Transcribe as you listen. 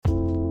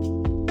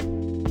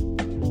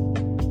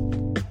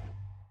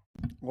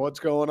What's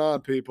going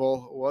on,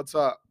 people? What's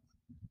up?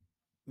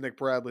 Nick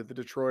Bradley, the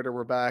Detroiter.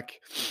 We're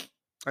back.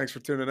 Thanks for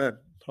tuning in.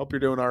 Hope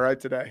you're doing all right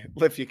today.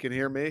 If you can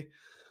hear me,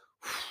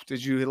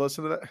 did you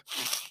listen to that?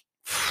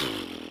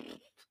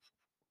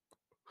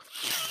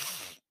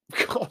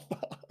 Come on,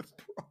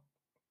 bro.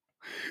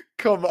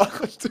 Come on.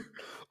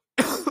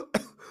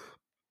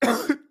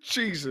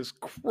 Jesus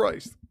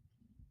Christ.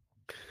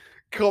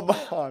 Come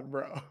on,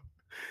 bro.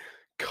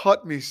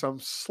 Cut me some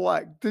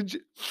slack. Did you?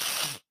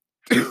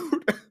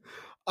 Dude,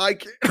 I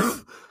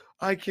can't,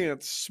 I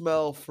can't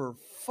smell for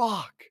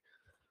fuck.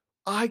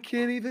 I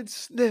can't even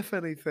sniff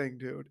anything,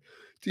 dude.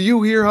 Do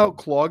you hear how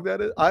clogged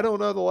that is? I don't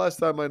know the last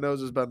time my nose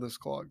has been this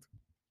clogged.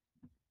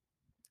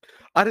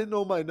 I didn't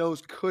know my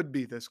nose could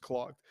be this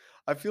clogged.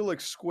 I feel like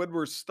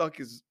Squidward's stuck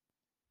his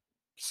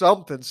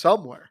something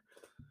somewhere.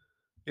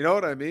 You know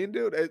what I mean,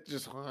 dude? It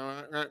just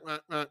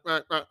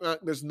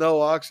there's no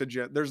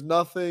oxygen. There's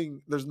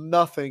nothing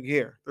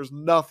here. There's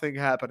nothing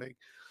happening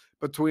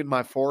between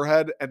my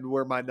forehead and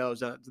where my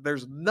nose ends.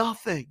 There's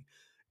nothing.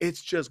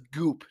 It's just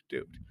goop,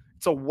 dude.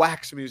 It's a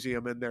wax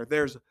museum in there.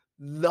 There's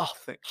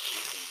nothing.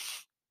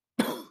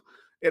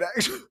 it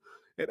actually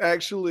it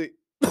actually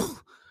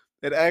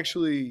it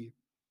actually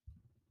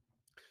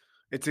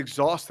it's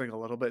exhausting a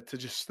little bit to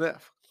just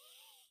sniff.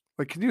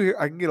 Like, can you hear?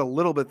 I can get a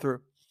little bit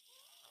through.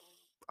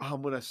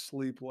 I'm gonna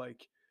sleep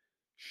like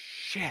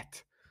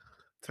shit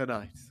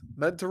tonight.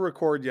 Meant to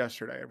record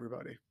yesterday,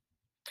 everybody.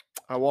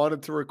 I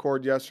wanted to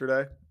record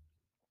yesterday.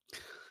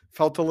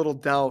 Felt a little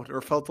down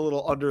or felt a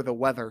little under the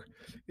weather,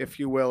 if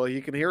you will.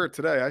 You can hear it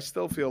today. I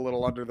still feel a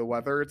little under the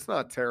weather. It's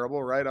not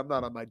terrible, right? I'm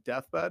not on my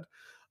deathbed.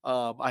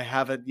 I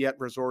haven't yet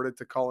resorted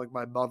to calling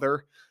my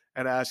mother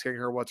and asking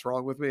her what's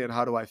wrong with me and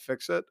how do I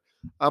fix it.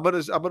 I'm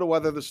gonna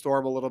weather the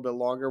storm a little bit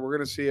longer. We're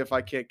gonna see if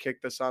I can't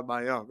kick this on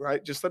my own,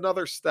 right? Just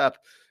another step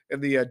in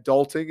the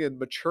adulting and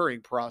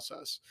maturing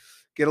process.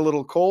 Get a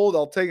little cold.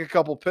 I'll take a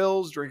couple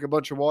pills, drink a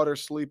bunch of water,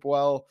 sleep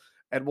well,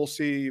 and we'll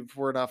see if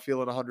we're not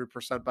feeling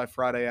 100% by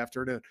Friday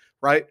afternoon,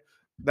 right?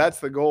 That's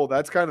the goal.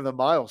 That's kind of the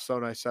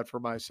milestone I set for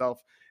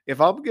myself. If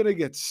I'm going to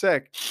get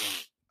sick,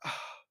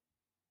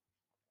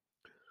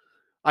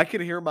 I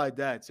can hear my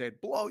dad saying,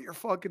 blow your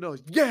fucking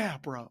nose. Yeah,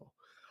 bro.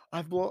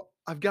 I've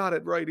got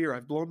it right here.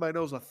 I've blown my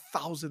nose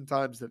 1,000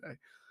 times today.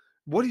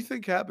 What do you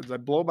think happens? I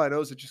blow my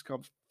nose, it just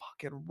comes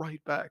fucking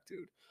right back,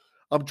 dude.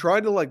 I'm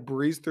trying to like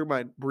breathe through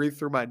my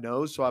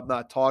nose so I'm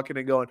not talking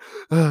and going.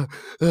 I'm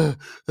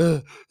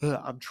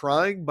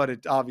trying, but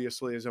it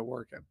obviously isn't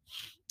working.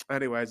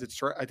 Anyways,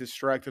 I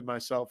distracted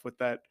myself with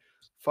that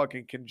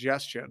fucking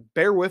congestion.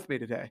 Bear with me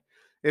today,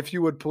 if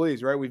you would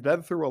please. Right, we've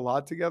been through a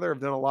lot together.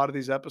 I've done a lot of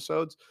these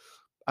episodes.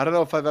 I don't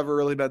know if I've ever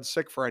really been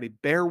sick for any.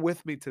 Bear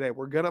with me today.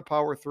 We're gonna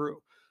power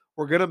through.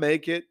 We're gonna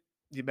make it.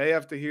 You may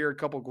have to hear a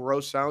couple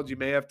gross sounds. You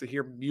may have to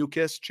hear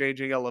mucus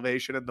changing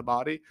elevation in the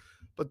body,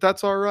 but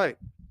that's all right.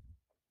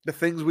 The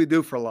things we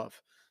do for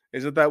love.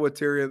 Isn't that what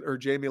Tyrion or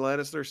Jamie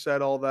Lannister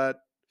said all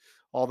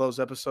those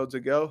episodes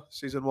ago?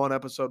 Season 1,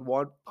 episode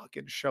 1,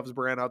 fucking shoves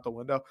Bran out the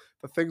window.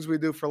 The things we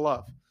do for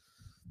love.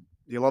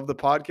 You love the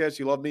podcast,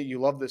 you love me, you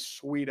love this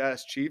sweet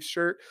ass Chiefs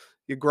shirt.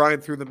 You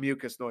grind through the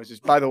mucus noises.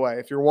 By the way,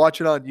 if you're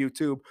watching on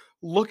YouTube,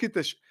 look at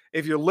this.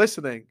 If you're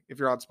listening, if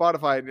you're on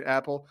Spotify and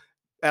Apple,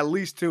 at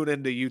least tune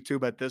into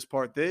YouTube at this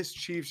part. This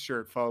Chiefs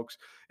shirt, folks.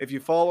 If you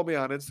follow me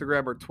on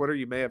Instagram or Twitter,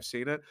 you may have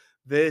seen it.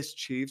 This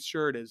Chiefs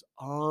shirt is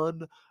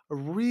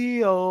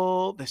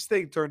unreal. This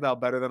thing turned out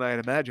better than I had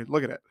imagined.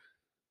 Look at it.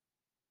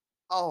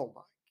 Oh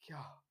my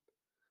God.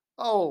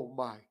 Oh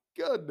my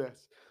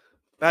goodness.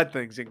 That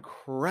thing's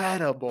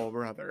incredible,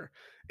 brother.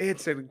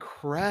 It's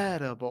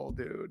incredible,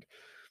 dude.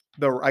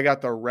 I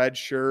got the red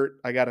shirt.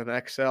 I got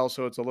an XL,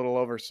 so it's a little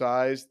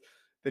oversized.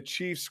 The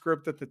Chiefs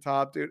script at the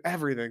top, dude.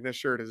 Everything. This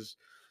shirt is.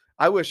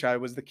 I wish I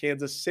was the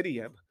Kansas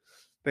City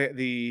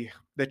the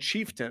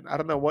chieftain. I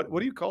don't know what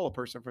do you call a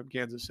person from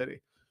Kansas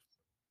City?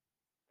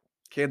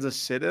 Kansas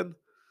City?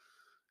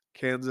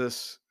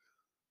 Kansas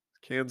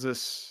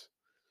Kansas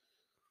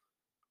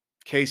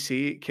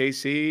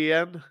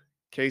KCN?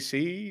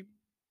 KC.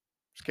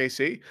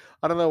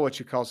 I don't know what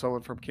you call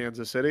someone from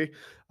Kansas City,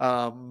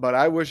 but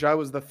I wish I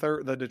was the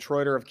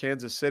Detroiter of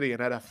Kansas City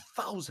and had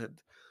 1,000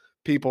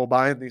 people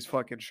buying these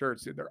fucking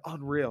shirts, dude. They're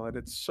unreal, and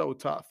it's so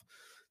tough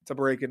to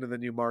break into the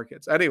new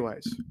markets.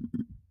 Anyways,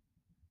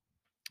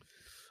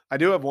 I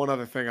do have one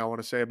other thing I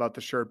want to say about the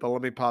shirt, but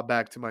let me pop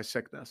back to my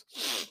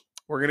sickness.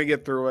 We're going to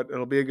get through it.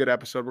 It'll be a good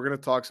episode. We're going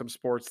to talk some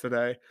sports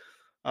today.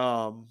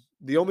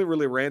 The only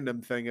really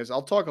random thing is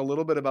I'll talk a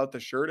little bit about the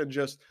shirt and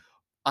just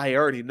I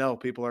already know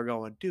people are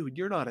going, dude,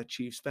 you're not a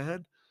Chiefs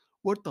fan.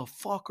 What the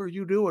fuck are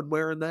you doing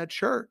wearing that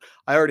shirt?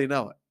 I already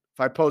know it. If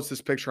I post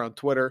this picture on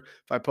Twitter,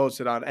 if I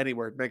post it on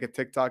anywhere, make a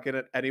TikTok in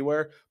it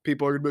anywhere,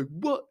 people are going to be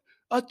like, what?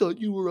 I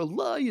thought you were a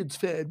Lions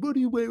fan. What are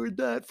you wearing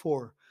that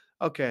for?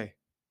 Okay,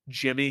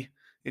 Jimmy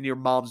in your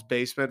mom's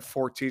basement,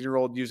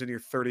 14-year-old using your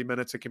 30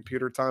 minutes of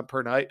computer time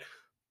per night.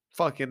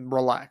 Fucking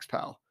relax,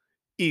 pal.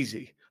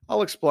 Easy.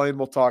 I'll explain.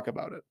 We'll talk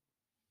about it.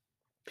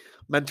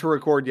 Meant to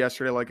record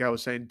yesterday, like I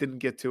was saying, didn't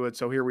get to it.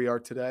 So here we are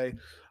today.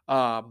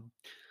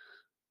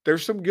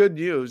 There's some good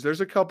news.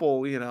 There's a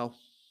couple,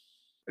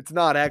 it's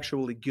not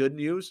actually good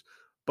news,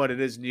 but it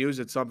is news.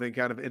 It's something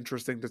kind of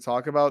interesting to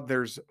talk about.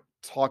 There's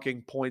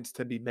talking points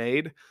to be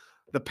made.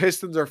 The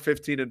Pistons are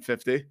 15 and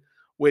 50,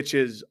 which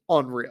is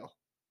unreal.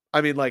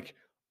 I mean, like,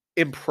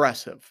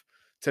 impressive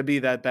to be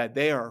that bad.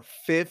 They are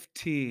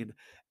 15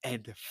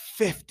 and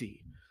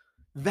 50.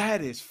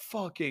 That is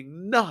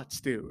fucking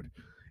nuts, dude.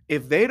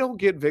 If they don't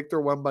get Victor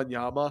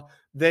Wembanyama,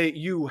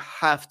 you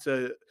have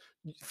to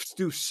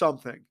do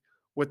something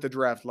with the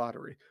draft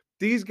lottery.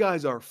 These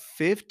guys are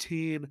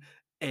 15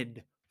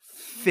 and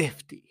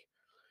 50.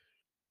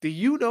 Do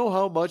you know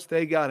how much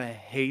they gotta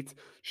hate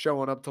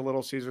showing up to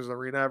Little Caesars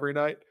Arena every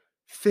night?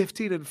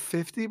 15 and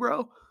 50,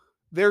 bro.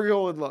 They're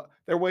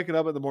waking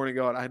up in the morning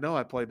going, I know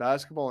I play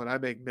basketball and I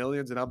make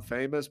millions and I'm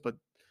famous, but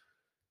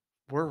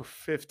we're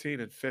 15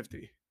 and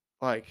 50.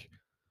 Like,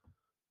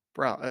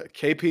 bro,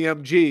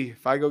 KPMG,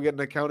 if I go get an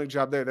accounting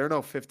job there, they're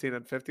no 15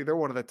 and 50. They're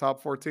one of the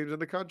top 4 teams in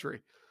the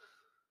country.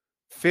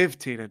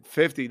 15 and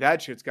 50.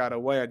 That shit's got to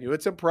weigh on you.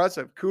 It's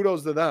impressive.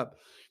 Kudos to them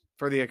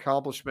for the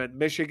accomplishment.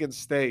 Michigan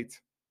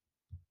State.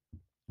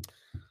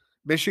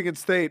 Michigan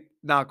State,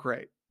 not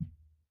great.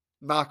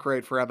 Not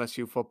great for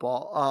MSU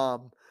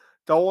football.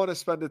 Don't want to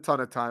spend a ton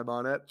of time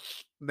on it.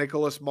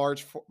 Nicholas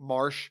Marsh,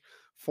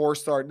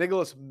 4-star.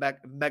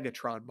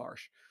 Megatron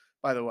Marsh,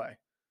 by the way.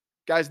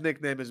 Guy's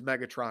nickname is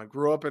Megatron.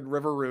 Grew up in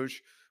River Rouge,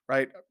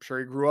 right? I'm sure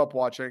he grew up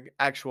watching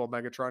actual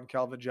Megatron,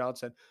 Calvin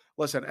Johnson.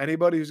 Listen,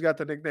 anybody who's got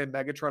the nickname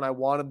Megatron, I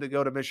want him to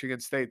go to Michigan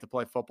State to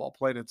play football,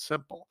 plain and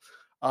simple.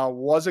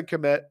 Was a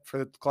commit for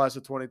the class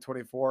of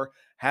 2024,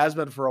 has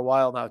been for a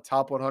while now.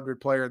 Top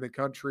 100 player in the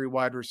country,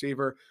 wide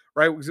receiver,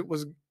 right?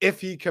 Was if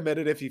he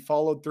committed, if he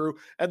followed through,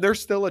 and there's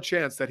still a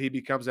chance that he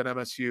becomes an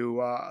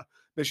MSU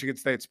Michigan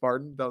State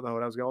Spartan. Don't know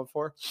what I was going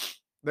for.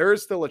 There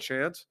is still a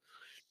chance.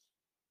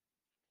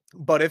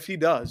 But if he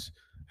does,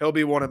 he'll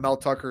be one of Mel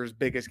Tucker's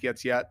biggest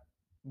gets yet.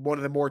 One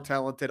of the more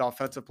talented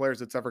offensive players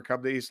that's ever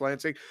come to East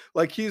Lansing.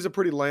 Like, he's a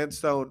pretty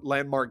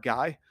landmark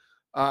guy.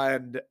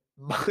 And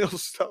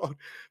milestone,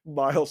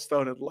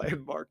 and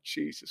landmark.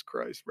 Jesus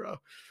Christ, bro.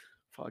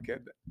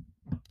 Fucking.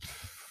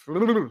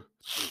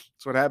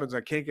 That's what happens.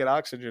 I can't get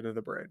oxygen in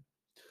the brain.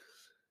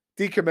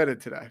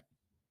 Decommitted today.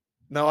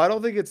 No, I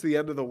don't think it's the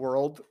end of the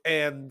world.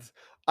 And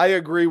I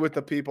agree with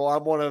the people.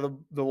 I'm one of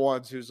the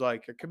ones who's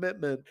like, a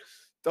commitment.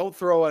 Don't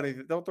throw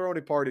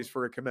any parties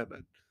for a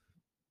commitment.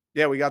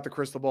 Yeah, we got the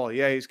crystal ball.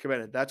 Yeah, he's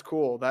committed. That's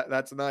cool.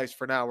 That's nice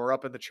for now. We're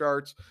up in the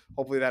charts.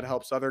 Hopefully that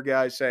helps other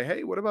guys say,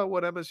 hey, what about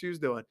what MSU's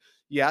doing?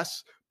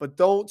 Yes, but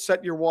don't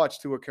set your watch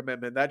to a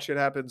commitment. That shit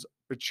happens.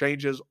 It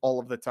changes all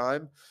of the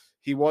time.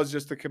 He was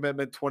just a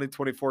commitment.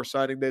 2024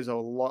 signing days a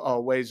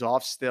ways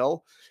off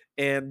still.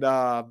 And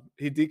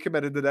he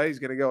decommitted today. He's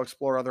going to go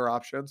explore other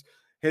options.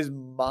 His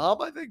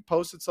mom, I think,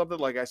 posted something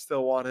like, I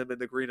still want him in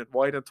the green and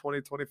white in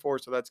 2024.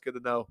 So that's good to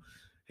know.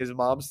 His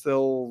mom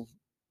still,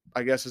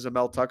 I guess, is a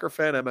Mel Tucker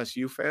fan,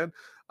 MSU fan.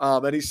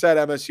 And he said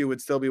MSU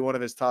would still be one of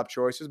his top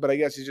choices, but I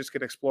guess he's just going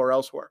to explore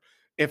elsewhere.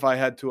 If I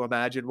had to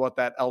imagine what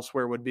that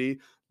elsewhere would be,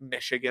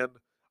 Michigan,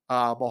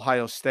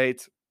 Ohio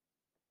State,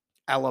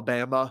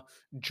 Alabama,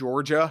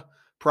 Georgia,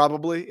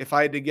 probably. If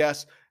I had to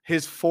guess,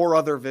 his 4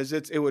 other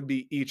visits, it would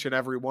be each and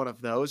every one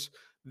of those,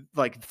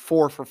 like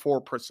 4 for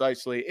 4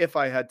 precisely, if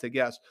I had to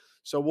guess.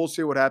 So we'll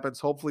see what happens.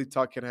 Hopefully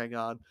Tuck can hang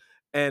on.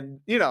 And,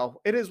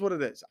 it is what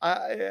it is.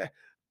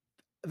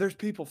 There's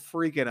people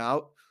freaking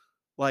out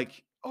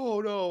like,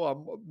 oh no,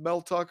 I'm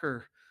Mel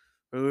Tucker.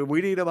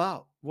 We need him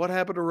out. What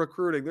happened to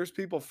recruiting? There's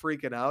people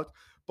freaking out.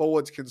 But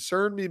what's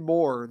concerned me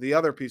more, the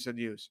other piece of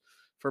news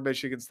for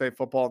Michigan State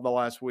football in the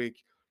last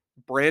week,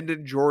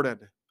 Brandon Jordan,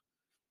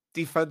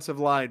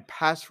 defensive line,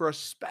 pass rush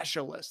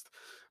specialist,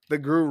 the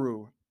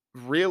guru,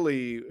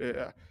 really,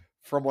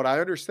 from what I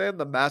understand,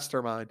 the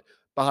mastermind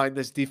behind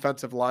this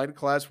defensive line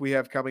class we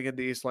have coming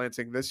into East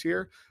Lansing this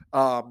year.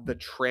 The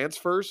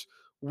transfers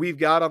we've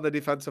got on the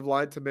defensive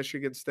line to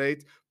Michigan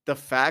State, the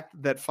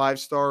fact that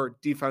 5-star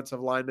defensive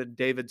lineman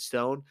David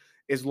Stone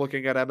is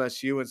looking at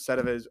MSU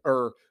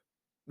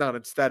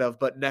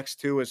but next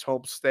to his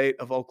home state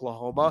of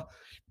Oklahoma.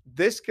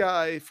 This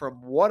guy, from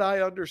what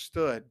I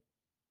understood,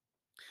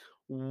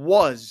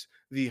 was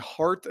the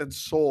heart and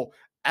soul,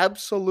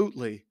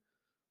 absolutely,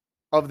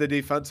 of the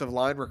defensive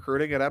line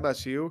recruiting at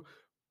MSU,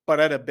 but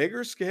at a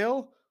bigger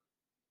scale,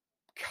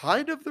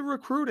 kind of the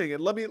recruiting.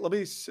 And let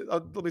me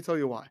tell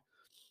you why.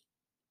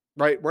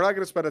 Right, we're not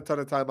going to spend a ton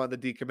of time on the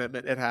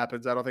decommitment. It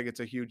happens. I don't think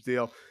it's a huge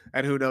deal,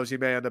 and who knows? He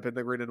may end up in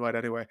the green and white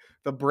anyway.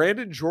 The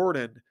Brandon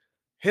Jordan,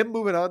 him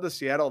moving on to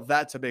Seattle,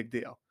 that's a big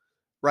deal,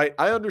 right?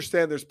 I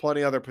understand there's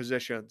plenty other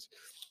positions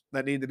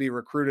that need to be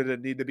recruited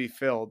and need to be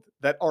filled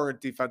that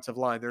aren't defensive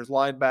line. There's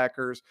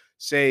linebackers,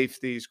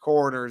 safeties,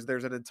 corners.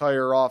 There's an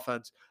entire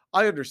offense.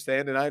 I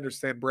understand, and I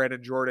understand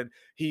Brandon Jordan.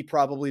 He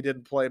probably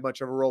didn't play much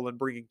of a role in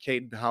bringing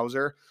Caden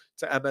Hauser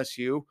to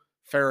MSU.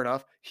 Fair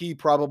enough. He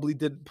probably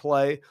didn't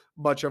play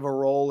much of a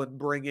role in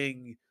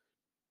bringing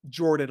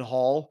Jordan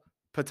Hall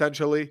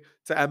potentially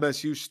to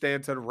MSU,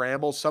 Stanton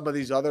Ramel, some of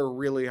these other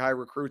really high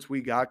recruits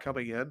we got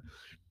coming in.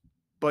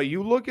 But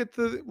you look at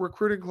the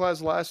recruiting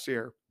class last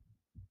year,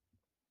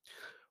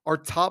 Our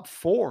top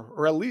 4,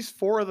 or at least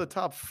 4 of the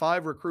top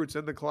 5 recruits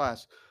in the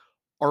class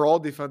are all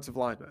defensive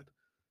linemen.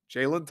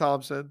 Jalen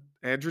Thompson,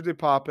 Andrew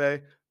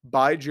DePape,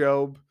 Bai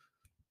Jobe,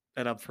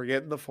 and I'm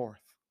forgetting the 4th,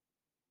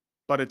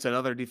 but it's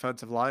another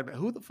defensive lineman.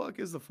 Who the fuck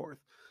is the 4th?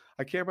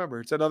 I can't remember.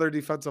 It's another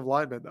defensive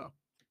lineman though.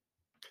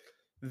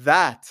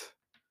 That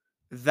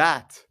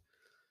that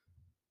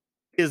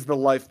is the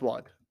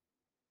lifeblood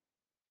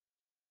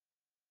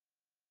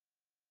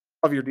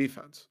of your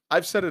defense.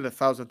 I've said it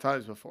 1,000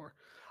 times before.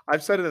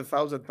 I've said it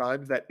 1,000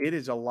 times that it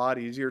is a lot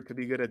easier to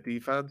be good at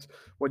defense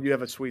when you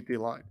have a sweet D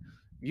line.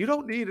 You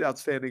don't need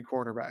outstanding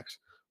cornerbacks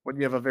when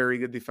you have a very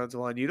good defensive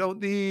line. You don't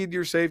need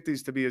your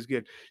safeties to be as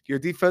good. Your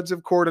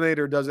defensive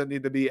coordinator doesn't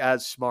need to be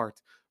as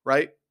smart,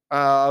 right?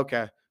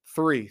 Okay.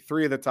 Three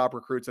of the top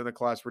recruits in the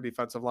class were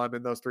defensive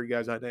linemen, those 3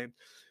 guys I named.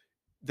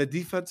 The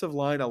defensive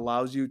line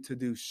allows you to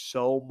do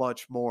so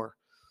much more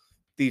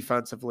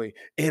defensively.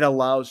 It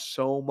allows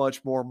so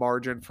much more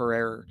margin for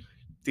error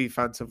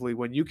defensively.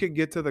 When you can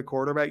get to the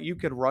quarterback, you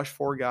can rush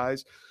 4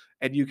 guys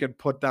and you can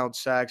put down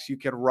sacks. You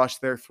can rush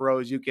their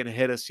throws. You can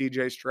hit a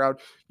CJ Stroud.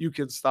 You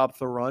can stop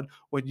the run.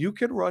 When you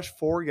can rush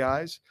 4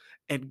 guys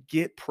and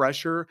get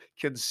pressure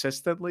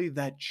consistently,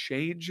 that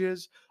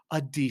changes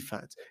a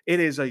defense. It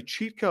is a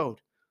cheat code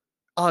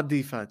on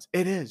defense.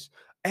 It is.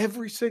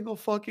 Every single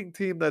fucking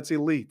team that's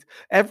elite,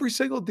 every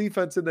single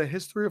defense in the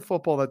history of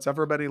football that's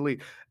ever been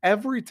elite,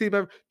 every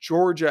team,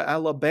 Georgia,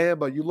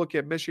 Alabama, you look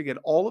at Michigan,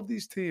 all of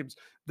these teams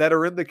that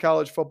are in the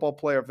college football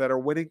playoff that are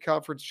winning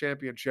conference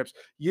championships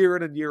year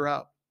in and year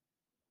out.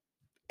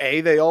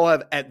 They all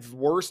have at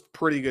worst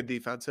pretty good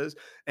defenses,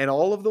 and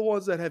all of the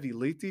ones that have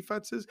elite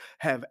defenses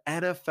have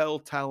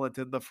NFL talent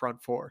in the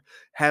front 4,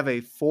 have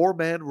a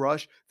 4-man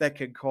rush that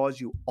can cause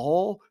you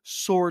all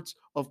sorts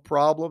of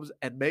problems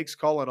and makes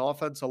calling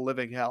offense a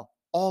living hell.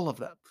 All of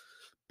them.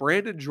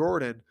 Brandon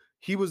Jordan,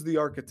 he was the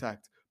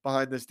architect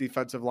behind this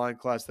defensive line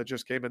class that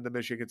just came into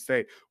Michigan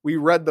State. We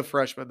read the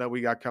freshman that we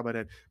got coming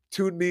in.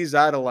 Tunmi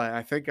Zadele,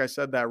 I think I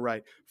said that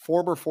right.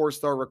 Former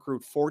 4-star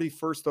recruit,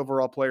 41st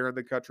overall player in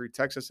the country,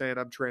 Texas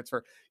A&M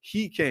transfer.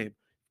 He came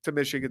to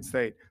Michigan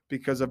State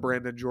because of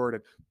Brandon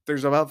Jordan.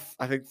 There's about,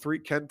 I think, 3,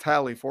 Ken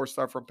Talley,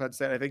 4-star from Penn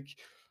State. I think,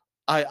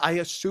 I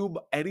assume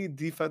any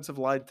defensive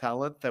line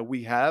talent that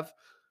we have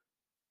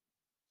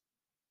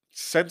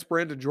since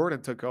Brandon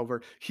Jordan took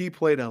over, he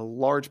played a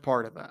large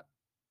part in that.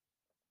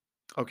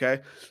 Okay.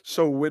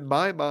 So in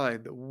my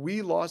mind,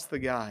 we lost the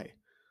guy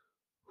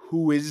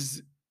who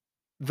is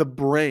the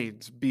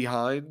brains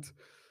behind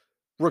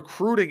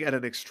recruiting at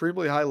an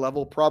extremely high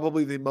level,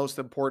 probably the most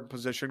important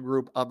position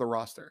group on the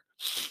roster.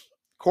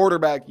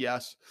 Quarterback,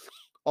 yes.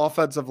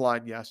 Offensive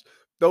line, yes.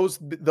 Those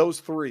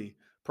 3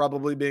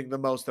 probably being the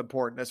most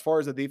important. As far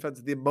as the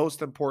defense, the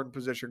most important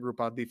position group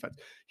on defense.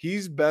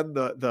 He's been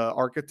the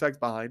architect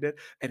behind it,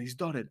 and he's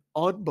done an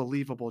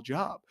unbelievable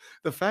job.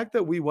 The fact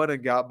that we went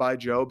and got Bai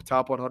Jobe,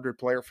 top 100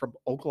 player from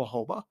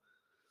Oklahoma,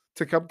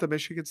 to come to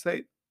Michigan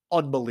State,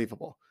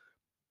 unbelievable.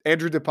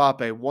 Andrew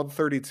DePape,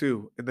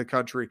 132 in the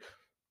country.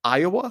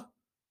 Iowa,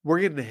 we're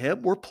getting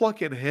him. We're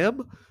plucking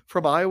him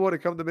from Iowa to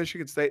come to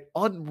Michigan State.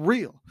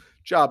 Unreal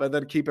job. And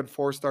then keeping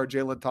 4-star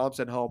Jalen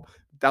Thompson home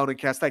down in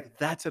Castaic.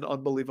 That's an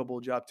unbelievable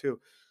job too.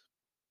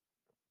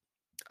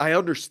 I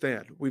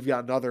understand we've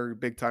got other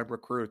big-time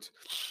recruits.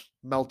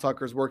 Mel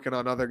Tucker's working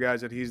on other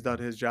guys, and he's done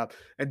his job.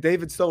 And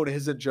David Stone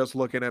isn't just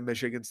looking at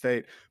Michigan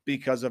State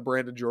because of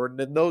Brandon Jordan.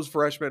 And those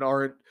freshmen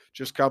aren't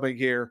just coming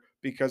here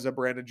because of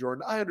Brandon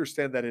Jordan. I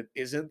understand that it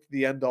isn't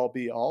the end-all,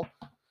 be-all.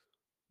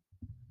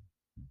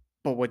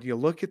 But when you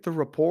look at the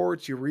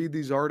reports, you read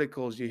these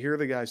articles, you hear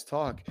the guys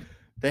talk,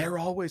 they're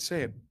always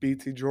saying,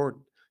 BT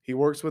Jordan, he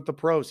works with the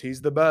pros.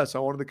 He's the best. I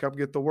wanted to come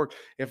get the work.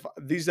 If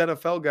these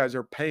NFL guys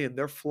are paying,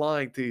 they're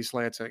flying to East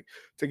Lansing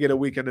to get a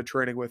weekend of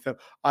training with him.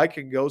 I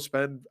can go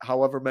spend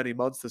however many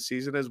months the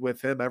season is with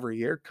him every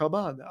year. Come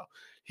on now.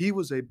 He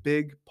was a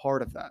big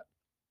part of that.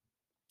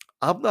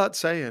 I'm not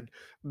saying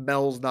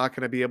Mel's not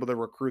going to be able to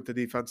recruit the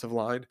defensive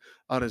line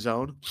on his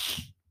own.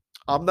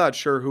 I'm not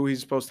sure who he's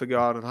supposed to go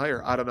out and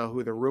hire. I don't know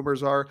who the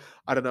rumors are.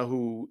 I don't know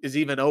who is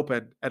even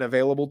open and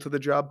available to the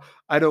job.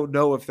 I don't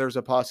know if there's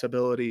a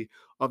possibility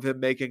of him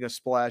making a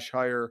splash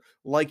hire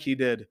like he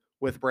did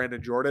with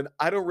Brandon Jordan.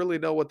 I don't really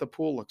know what the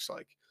pool looks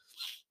like.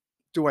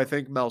 Do I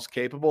think Mel's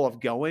capable of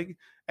going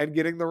and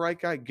getting the right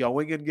guy,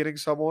 going and getting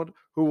someone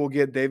who will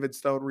get David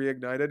Stone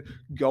reignited,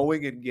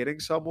 going and getting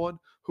someone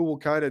who will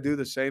kind of do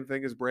the same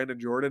thing as Brandon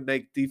Jordan,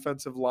 make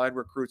defensive line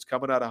recruits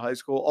coming out of high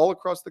school all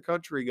across the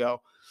country go,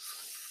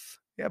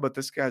 yeah, but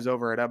this guy's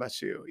over at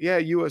MSU. Yeah,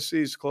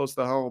 USC is close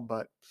to home,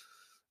 but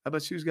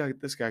MSU's got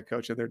this guy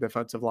coaching their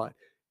defensive line.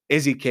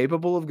 Is he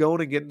capable of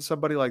going and getting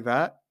somebody like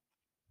that?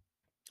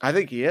 I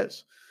think he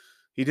is.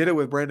 He did it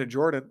with Brandon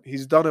Jordan.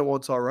 He's done it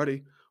once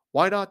already.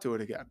 Why not do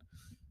it again?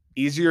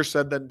 Easier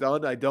said than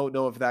done. I don't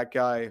know if that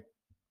guy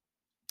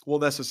will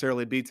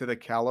necessarily be to the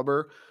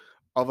caliber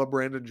of a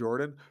Brandon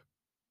Jordan,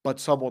 but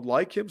someone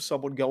like him,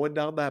 someone going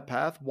down that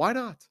path, why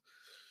not?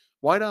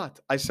 Why not?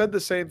 I said the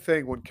same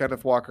thing when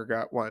Kenneth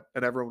Walker went,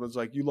 and everyone was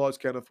like, "You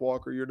lost Kenneth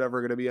Walker. You're never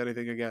going to be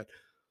anything again."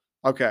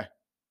 Okay,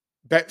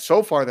 That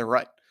so far they're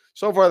right.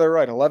 So far they're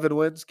right. 11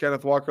 wins.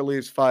 Kenneth Walker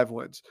leaves 5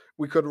 wins.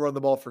 We couldn't run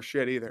the ball for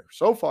shit either.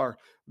 So far,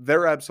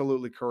 they're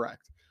absolutely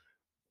correct.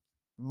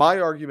 My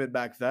argument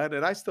back then,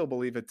 and I still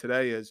believe it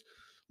today, is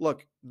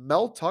look,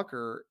 Mel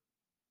Tucker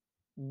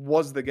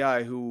was the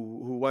guy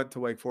who went to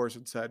Wake Forest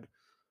and said,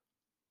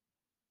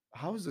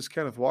 "How is this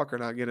Kenneth Walker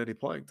not getting any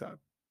playing time?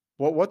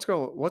 What's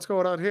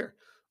going on here?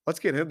 Let's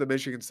get him to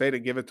Michigan State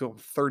and give it to him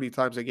 30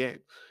 times a game."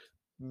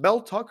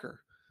 Mel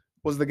Tucker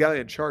was the guy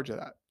in charge of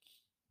that.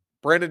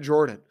 Brandon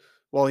Jordan,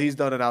 well, he's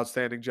done an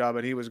outstanding job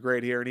and he was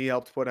great here and he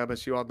helped put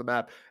MSU on the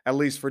map, at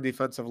least for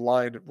defensive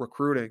line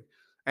recruiting.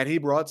 And he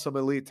brought some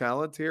elite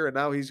talent here and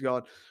now he's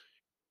gone.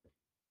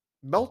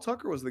 Mel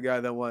Tucker was the guy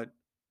that went,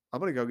 I'm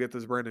going to go get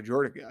this Brandon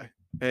Jordan guy.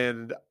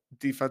 And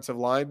defensive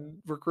line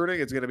recruiting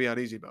is going to be on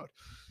easy mode.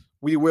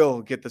 We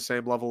will get the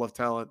same level of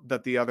talent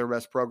that the other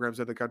best programs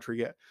in the country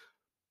get.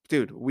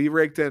 Dude, we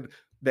raked in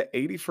the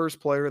 81st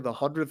player, the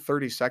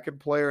 132nd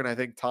player, and I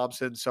think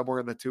Thompson somewhere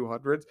in the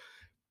 200s.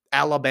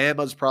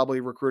 Alabama's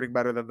probably recruiting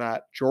better than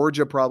that.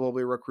 Georgia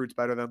probably recruits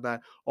better than that.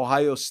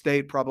 Ohio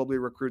State probably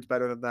recruits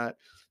better than that.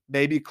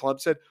 Maybe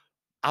Clemson.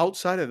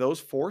 Outside of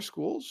those four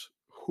schools,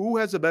 who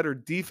has a better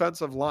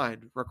defensive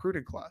line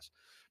recruiting class?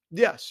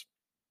 Yes,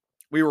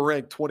 we were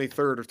ranked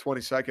 23rd or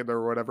 22nd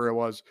or whatever it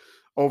was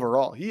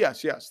overall.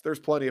 Yes, there's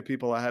plenty of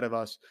people ahead of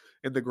us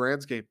in the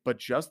grand scheme, but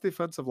just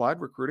defensive line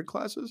recruiting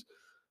classes?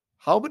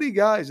 How many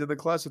guys in the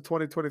class of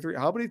 2023,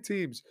 how many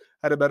teams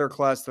had a better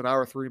class than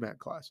our three-man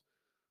class?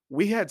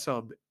 We had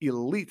some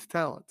elite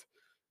talent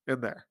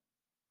in there,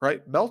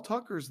 right? Mel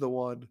Tucker's the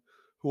one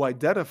who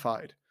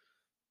identified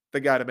the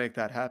guy to make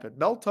that happen.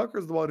 Mel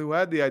Tucker's the one who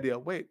had the idea.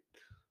 Wait,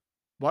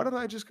 why don't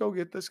I just go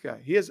get this guy?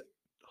 He has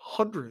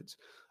hundreds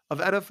of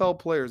NFL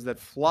players that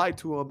fly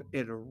to him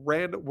in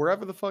random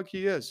wherever the fuck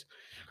he is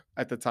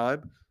at the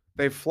time.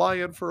 They fly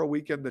in for a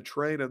weekend to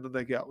train and then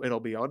they go. It'll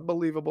be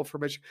unbelievable for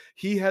Michigan.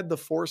 He had the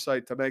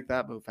foresight to make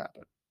that move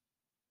happen.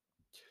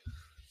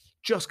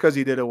 Just because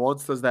he did it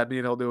once, does that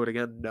mean he'll do it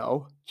again?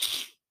 No,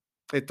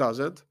 it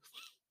doesn't.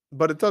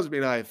 But it does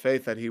mean I have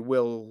faith that he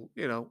will,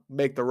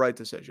 make the right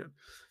decision,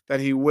 that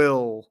he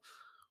will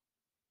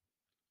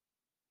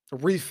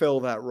refill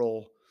that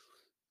role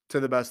to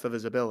the best of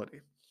his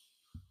ability.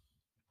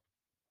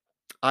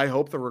 I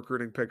hope the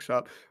recruiting picks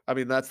up. I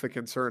mean, that's the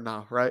concern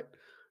now, right?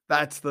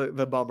 That's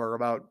the bummer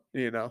about,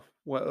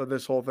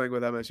 this whole thing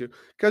with MSU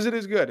because it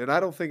is good. And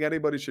I don't think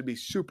anybody should be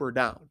super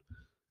down.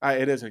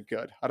 It isn't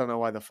good. I don't know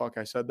why the fuck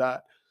I said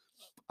that.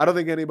 I don't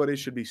think anybody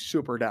should be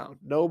super down.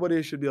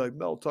 Nobody should be like,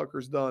 Mel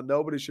Tucker's done.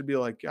 Nobody should be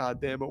like, God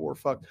damn it, we're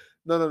fucked.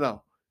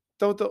 No.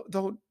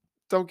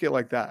 Don't get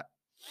like that.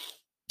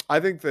 I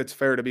think that's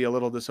fair to be a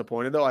little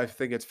disappointed, though. I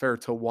think it's fair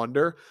to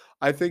wonder.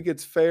 I think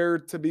it's fair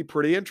to be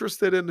pretty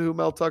interested in who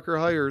Mel Tucker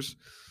hires,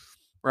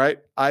 right?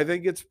 I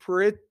think it's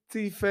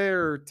pretty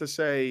fair to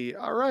say,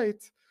 all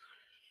right,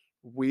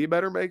 we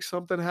better make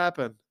something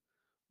happen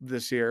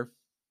this year.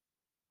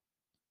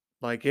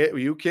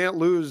 You can't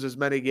lose as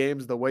many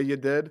games the way you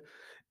did,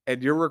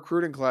 and your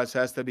recruiting class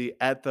has to be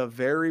at the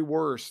very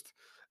worst,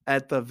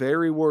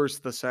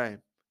 the same,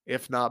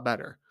 if not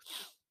better.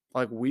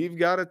 We've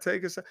got to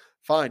take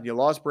fine. You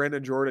lost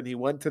Brandon Jordan. He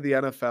went to the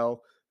NFL.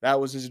 That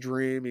was his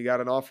dream. He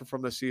got an offer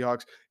from the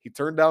Seahawks. He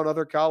turned down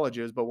other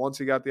colleges, but once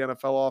he got the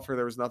NFL offer,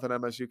 there was nothing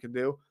MSU can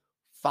do.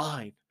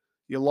 Fine.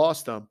 You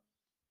lost him.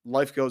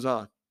 Life goes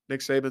on.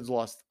 Nick Saban's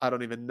lost, I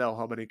don't even know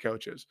how many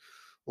coaches.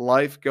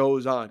 Life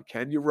goes on.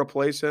 Can you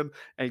replace him?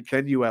 And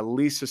can you at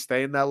least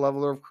sustain that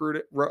level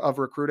of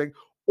recruiting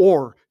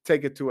or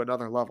take it to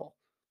another level?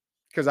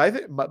 Because I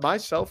think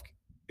myself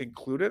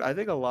included, I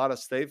think a lot of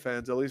state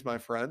fans, at least my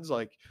friends,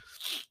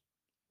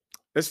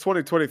 this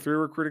 2023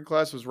 recruiting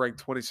class was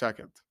ranked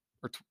 22nd.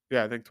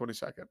 I think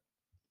 22nd.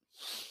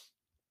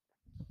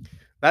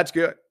 That's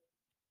good.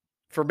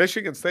 For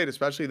Michigan State,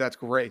 especially, that's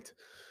great.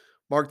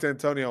 Mark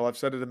D'Antonio, I've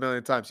said it a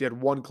million times, he had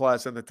one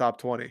class in the top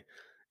 20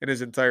 in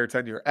his entire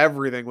tenure.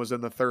 Everything was in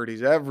the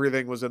 30s.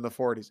 Everything was in the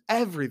 40s.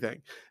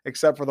 Everything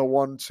except for the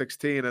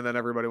 116, and then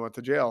everybody went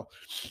to jail.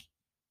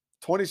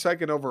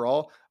 22nd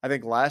overall. I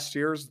think last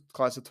year's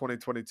class of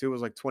 2022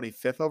 was like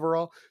 25th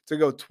overall. To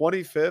go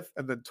 25th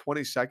and then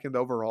 22nd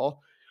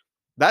overall,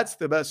 that's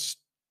the best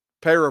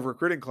pair of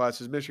recruiting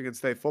classes Michigan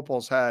State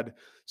football's had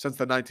since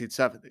the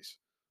 1970s.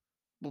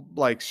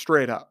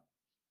 Straight up.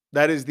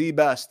 That is the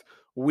best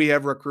we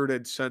have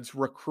recruited since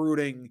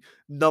recruiting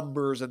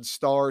numbers and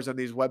stars and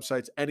these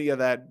websites, any of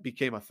that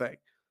became a thing.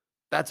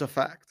 That's a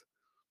fact.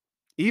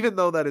 Even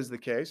though that is the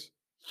case,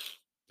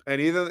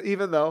 and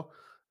even though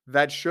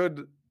that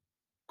should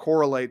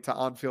correlate to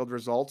on-field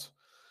results,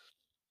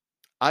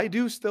 I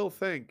do still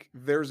think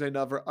there's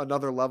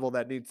another level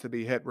that needs to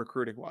be hit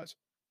recruiting-wise.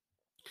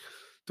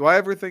 Do I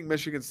ever think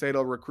Michigan State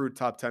will recruit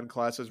top 10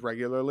 classes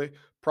regularly?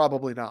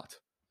 Probably not.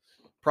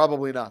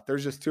 Probably not.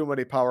 There's just too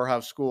many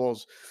powerhouse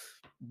schools.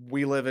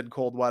 We live in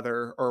cold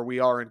weather, or we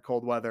are in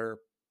cold weather.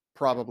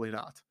 Probably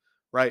not.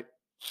 Right?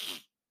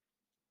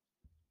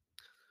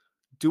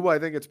 Do I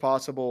think it's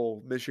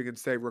possible Michigan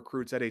State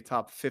recruits at a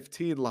top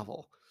 15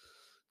 level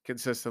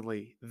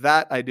consistently?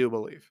 That I do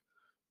believe.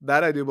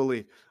 That I do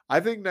believe. I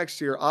think next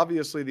year,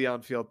 obviously, the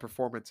on-field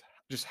performance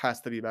just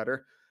has to be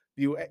better.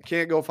 You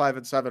can't go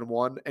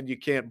 5-7-1, and you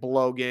can't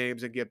blow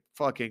games and get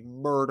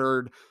fucking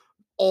murdered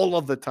all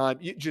of the time.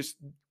 You just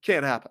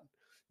can't happen.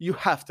 You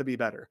have to be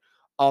better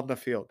on the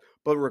field.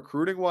 But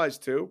recruiting wise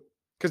too,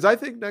 because I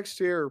think next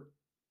year,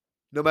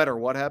 no matter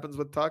what happens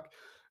with Tuck,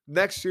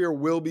 next year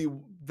will be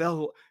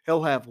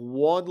he'll have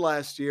one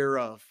last year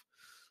of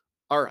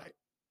all right,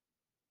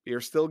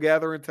 you're still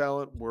gathering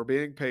talent. We're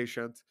being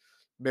patient.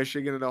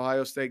 Michigan and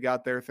Ohio State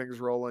got their things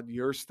rolling.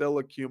 You're still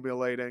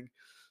accumulating.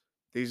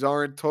 These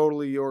aren't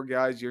totally your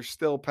guys. You're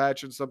still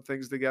patching some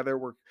things together.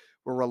 We're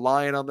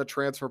relying on the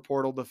transfer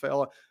portal to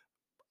fail.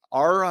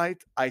 All right.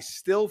 I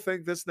still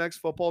think this next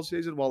football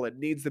season, while it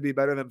needs to be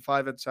better than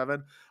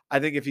 5-7, I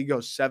think if he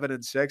goes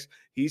 7-6,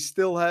 he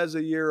still has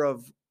a year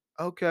of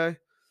okay.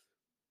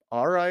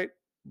 All right.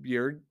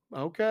 You're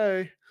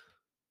okay.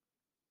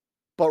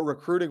 But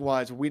recruiting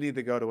wise, we need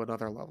to go to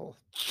another level.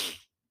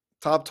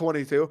 Top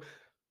 22.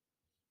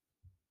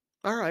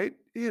 All right.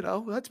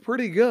 That's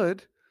pretty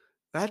good.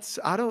 Is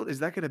that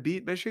going to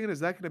beat Michigan?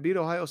 Is that going to beat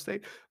Ohio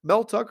State?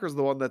 Mel Tucker's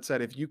the one that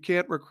said if you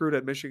can't recruit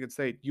at Michigan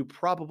State, you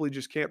probably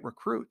just can't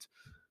recruit.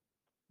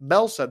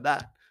 Mel said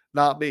that,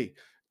 not me.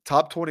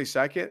 Top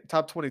 22nd,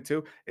 top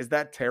 22. Is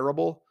that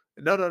terrible?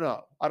 No, no,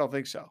 no. I don't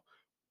think so.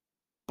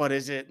 But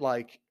is it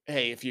like,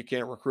 hey, if you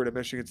can't recruit at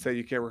Michigan State,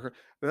 you can't recruit?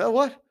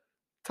 What?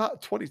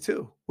 Top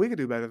 22. We can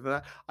do better than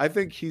that. I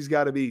think he's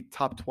got to be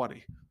top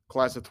 20,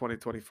 class of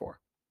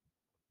 2024.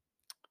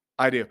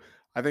 I do.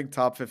 I think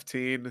top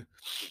 15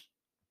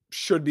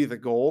 should be the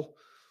goal.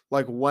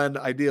 Like when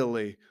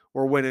ideally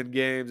we're winning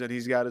games and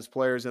he's got his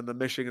players and the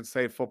Michigan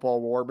State football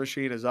war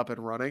machine is up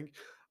and running.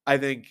 I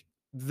think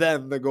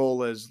then the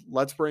goal is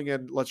let's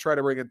try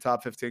to bring in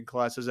top 15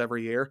 classes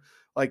every year,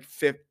 like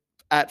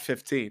at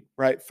 15,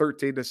 right?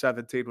 13 to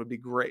 17 would be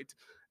great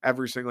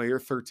every single year,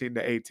 13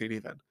 to 18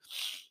 even.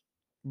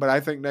 But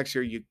I think next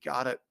year you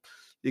gotta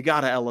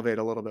elevate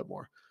a little bit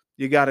more.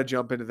 You got to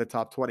jump into the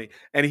top 20.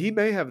 And he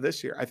may have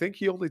this year. I think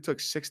he only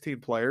took 16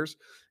 players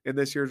in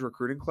this year's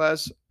recruiting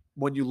class.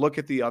 When you look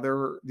at the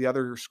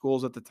other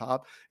schools at the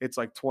top, it's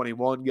like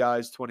 21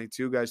 guys,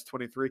 22 guys,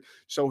 23.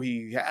 So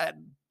he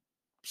had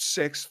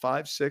 6,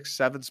 5, 6,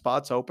 7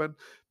 spots open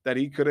that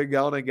he could have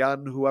gone and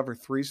gotten whoever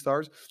 3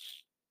 stars.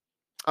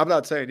 I'm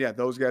not saying, yeah,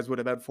 those guys would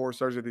have had 4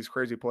 stars of these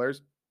crazy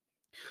players,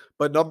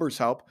 but numbers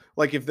help.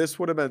 Like if this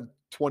would have been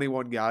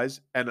 21 guys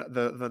and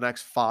the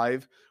next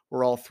 5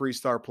 were all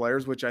 3-star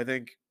players, which I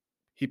think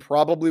he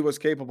probably was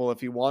capable.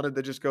 If he wanted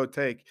to just go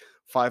take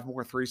 5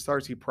 more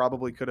 3-stars, he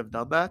probably could have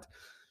done that.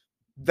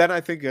 Then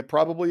I think it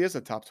probably is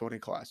a top 20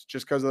 class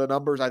just because of the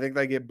numbers. I think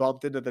they get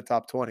bumped into the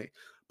top 20.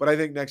 But I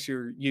think next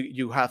year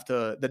you have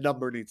to, the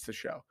number needs to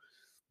show.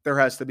 There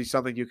has to be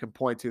something you can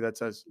point to that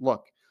says,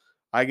 look,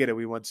 I get it.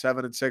 We went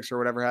 7-6 or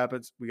whatever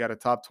happens. We got a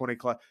top 20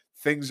 class.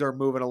 Things are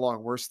moving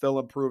along. We're still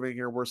improving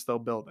here. We're still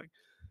building.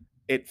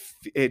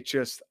 It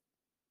just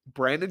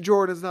Brandon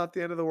Jordan is not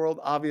the end of the world.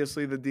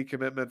 Obviously, the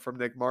decommitment from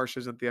Nick Marsh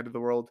isn't the end of the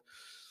world.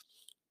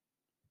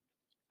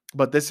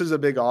 But this is a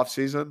big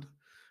offseason.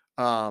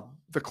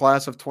 The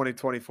class of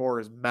 2024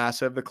 is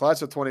massive. The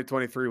class of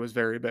 2023 was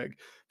very big.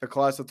 The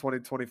class of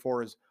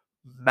 2024 is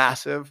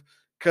massive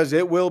because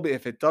it will be,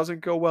 if it doesn't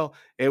go well,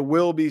 it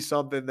will be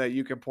something that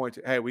you can point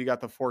to. Hey, we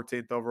got the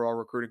 14th overall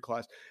recruiting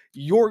class.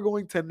 You're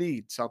going to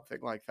need something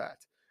like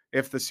that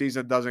if the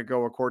season doesn't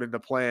go according to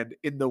plan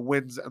in the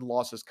wins and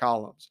losses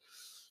columns.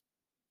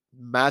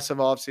 Massive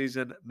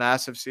offseason,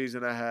 massive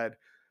season ahead.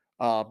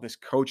 This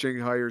coaching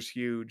hire is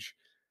huge.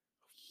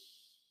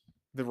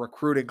 The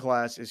recruiting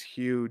class is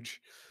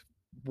huge.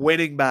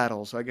 Winning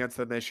battles against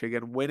the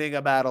Michigan, winning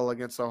a battle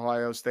against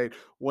Ohio State,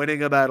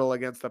 winning a battle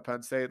against the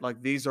Penn State.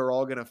 Like these are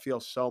all going to feel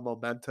so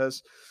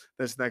momentous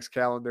this next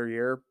calendar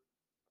year.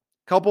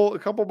 A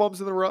couple bumps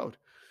in the road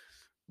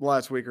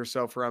last week or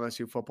so for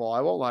MSU football.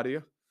 I won't lie to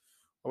you.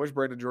 I wish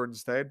Brandon Jordan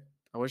stayed.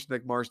 I wish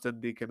Nick Marsh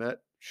didn't decommit.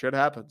 Shit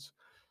happens.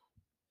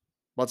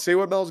 Let's see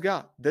what Mel's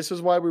got. This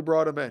is why we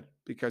brought him in,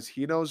 because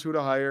he knows who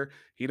to hire.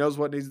 He knows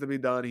what needs to be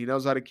done. He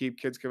knows how to keep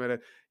kids committed.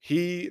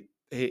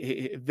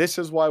 This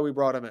is why we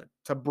brought him in,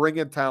 to bring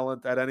in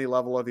talent at any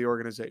level of the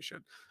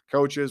organization,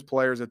 coaches,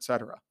 players,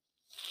 etc.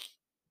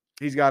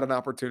 He's got an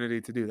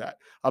opportunity to do that,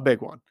 a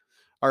big one.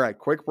 All right,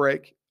 quick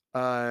break.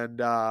 And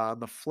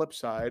on the flip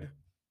side,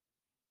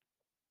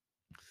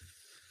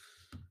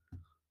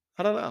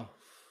 I don't know.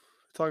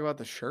 Talk about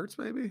the shirts,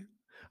 maybe?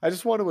 I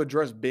just want to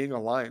address being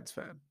a Lions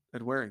fan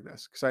and wearing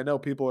this because I know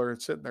people are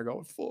sitting there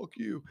going, fuck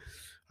you.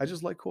 I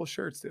just like cool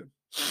shirts, dude.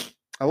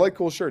 I like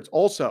cool shirts.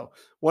 Also,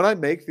 when I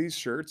make these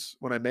shirts,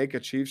 when I make a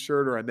Chiefs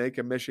shirt or I make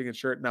a Michigan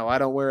shirt, now I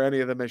don't wear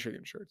any of the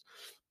Michigan shirts,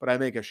 but I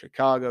make a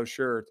Chicago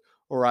shirt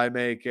or I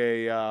make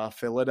a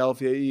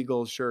Philadelphia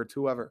Eagles shirt,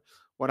 whoever.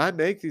 When I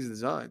make these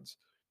designs,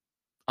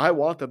 I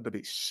want them to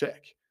be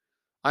sick.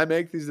 I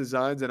make these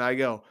designs and I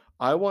go,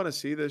 I want to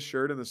see this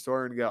shirt in the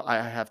store and go, I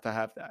have to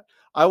have that.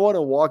 I want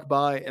to walk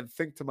by and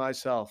think to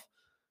myself,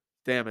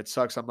 damn, it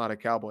sucks I'm not a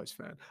Cowboys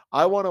fan.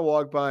 I want to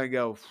walk by and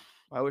go,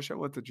 I wish I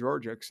went to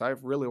Georgia because I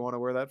really want to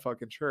wear that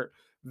fucking shirt.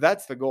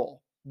 That's the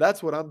goal.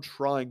 That's what I'm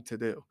trying to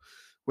do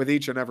with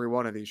each and every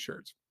one of these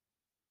shirts.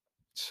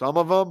 Some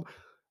of them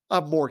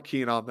I'm more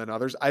keen on than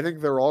others. I think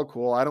they're all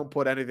cool. I don't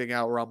put anything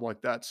out where I'm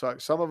like that. So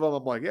some of them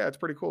I'm like, yeah, it's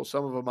pretty cool.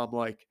 Some of them I'm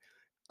like,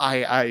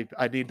 I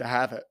need to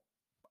have it.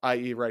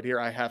 I.e., right here,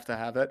 I have to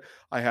have it.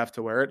 I have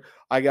to wear it.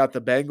 I got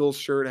the Bengals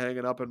shirt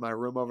hanging up in my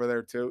room over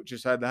there too.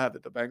 Just had to have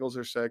it. The Bengals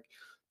are sick.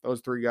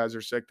 Those three guys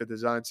are sick. The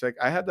design's sick.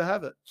 I had to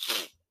have it.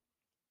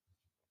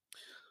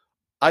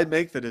 I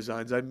make the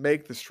designs. I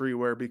make the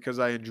streetwear because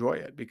I enjoy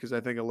it, because I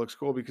think it looks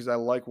cool, because I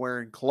like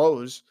wearing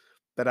clothes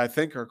that I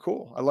think are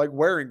cool. I like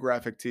wearing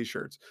graphic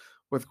t-shirts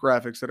with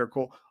graphics that are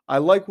cool. I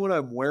like when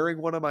I'm wearing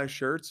one of my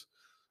shirts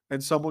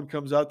and someone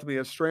comes up to me,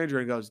 a stranger,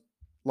 and goes,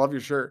 "Love your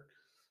shirt.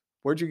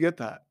 Where'd you get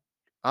that?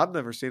 I've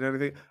never seen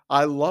anything."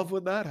 I love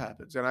when that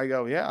happens. And I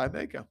go, "Yeah, I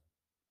make them."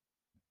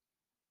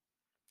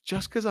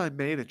 Just because I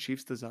made a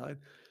Chiefs design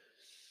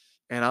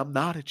and I'm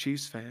not a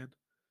Chiefs fan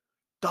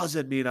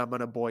doesn't mean I'm going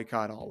to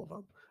boycott all of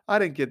them. I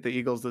didn't get the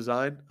Eagles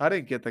design. I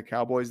didn't get the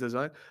Cowboys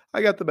design.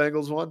 I got the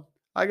Bengals one.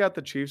 I got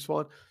the Chiefs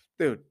one.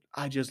 Dude,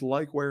 I just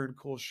like wearing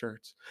cool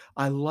shirts.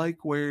 I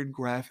like wearing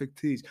graphic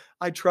tees.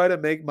 I try to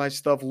make my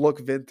stuff look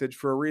vintage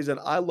for a reason.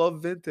 I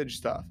love vintage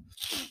stuff.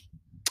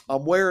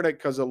 I'm wearing it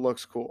because it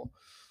looks cool.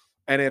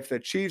 And if the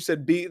Chiefs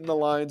had beaten the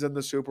Lions in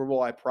the Super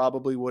Bowl, I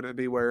probably wouldn't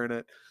be wearing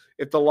it.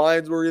 If the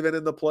Lions were even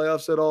in the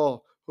playoffs at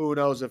all, who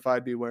knows if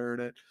I'd be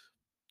wearing it.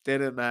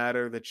 Didn't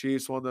matter. The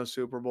Chiefs won the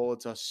Super Bowl.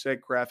 It's a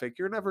sick graphic.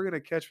 You're never going to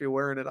catch me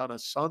wearing it on a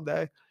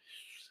Sunday.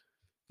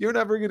 You're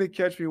never going to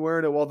catch me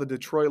wearing it while the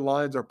Detroit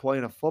Lions are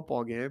playing a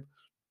football game.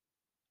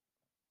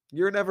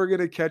 You're never going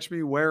to catch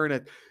me wearing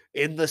it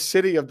in the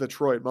city of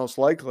Detroit, most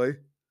likely.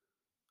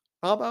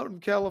 I'm out in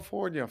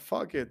California.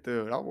 Fuck it,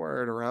 dude. I'll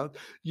wear it around.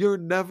 You're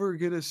never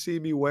going to see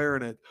me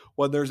wearing it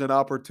when there's an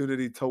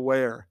opportunity to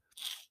wear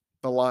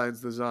the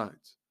Lions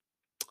designs.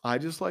 I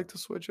just like to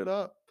switch it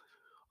up.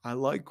 I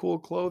like cool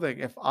clothing.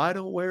 If I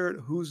don't wear it,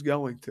 who's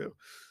going to?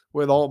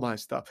 With all my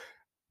stuff.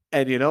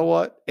 And you know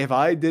what? If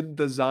I didn't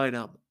design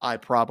them, I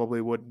probably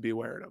wouldn't be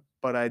wearing them.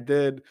 But I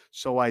did,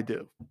 so I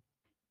do.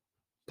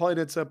 Plain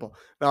and simple.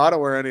 Now, I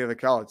don't wear any of the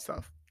college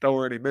stuff. Don't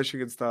wear any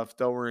Michigan stuff.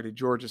 Don't wear any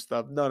Georgia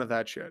stuff. None of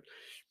that shit.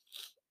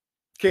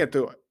 Can't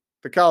do it.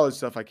 The college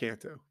stuff, I can't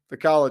do. The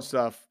college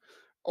stuff,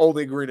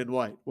 only green and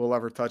white will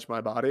ever touch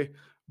my body.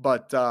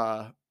 But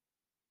the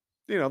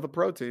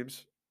pro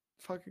teams,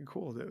 fucking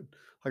cool, dude.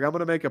 Like, I'm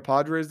gonna make a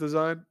Padres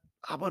design.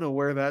 I'm gonna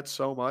wear that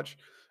so much.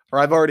 Or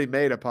I've already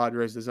made a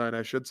Padres design,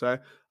 I should say.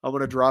 I'm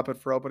gonna drop it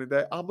for opening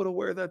day. I'm gonna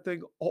wear that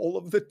thing all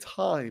of the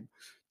time.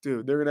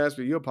 Dude, they're gonna ask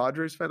me, "You a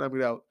Padres fan?" I'm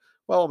gonna go,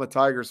 "Well, I'm a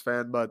Tigers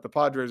fan, but the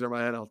Padres are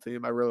my NL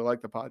team. I really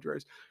like the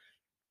Padres."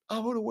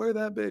 I'm gonna wear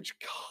that bitch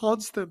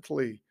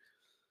constantly.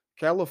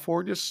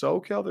 California,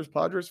 SoCal, there's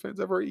Padres fans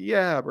ever?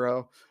 Yeah,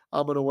 bro.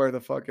 I'm going to wear the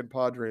fucking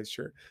Padres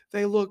shirt.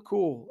 They look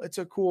cool. It's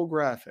a cool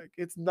graphic.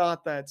 It's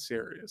not that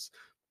serious.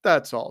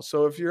 That's all.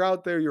 So if you're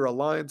out there, you're a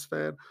Lions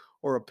fan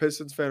or a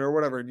Pistons fan or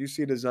whatever, and you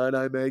see a design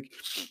I make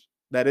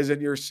that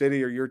isn't your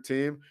city or your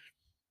team,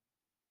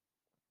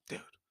 dude,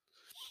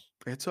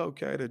 it's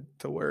okay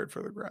to wear it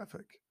for the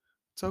graphic.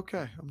 It's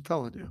okay. I'm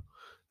telling you.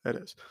 It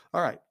is.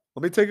 All right.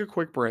 Let me take a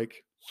quick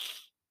break.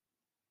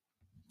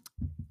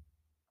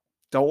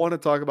 Don't want to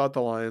talk about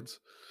the Lions.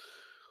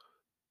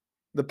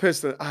 The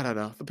Pistons, I don't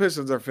know. The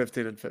Pistons are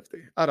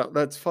 15-50.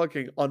 That's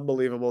fucking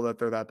unbelievable that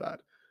they're that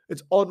bad.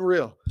 It's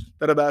unreal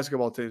that a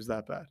basketball team's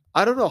that bad.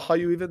 I don't know how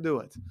you even do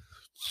it.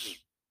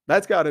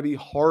 That's got to be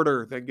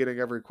harder than getting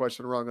every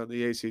question wrong on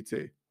the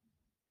ACT.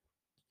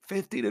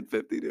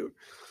 15-50, dude.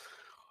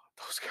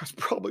 Those guys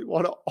probably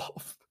want to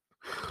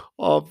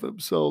off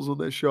themselves when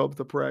they show up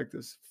to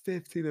practice.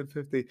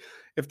 15-50.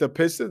 If the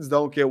Pistons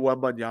don't get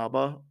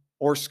Wembanyama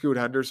or Scoot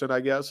Henderson, I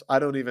guess, I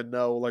don't even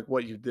know like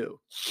what you do.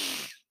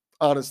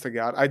 Honest to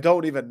God, I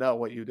don't even know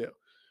what you do.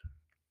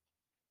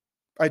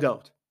 I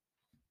don't.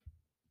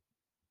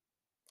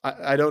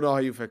 I don't know how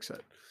you fix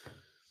it.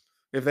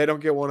 If they don't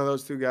get one of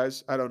those two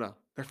guys, I don't know.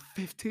 They're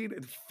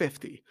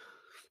 15-50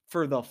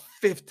 for the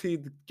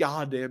 15th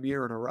goddamn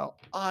year in a row.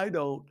 I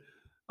don't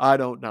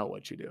know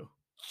what you do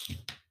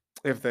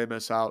if they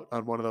miss out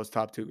on one of those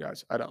top two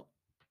guys. I don't.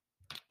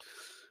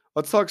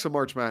 Let's talk some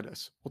March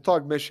Madness. We'll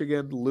talk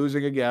Michigan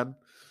losing again,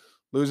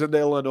 losing to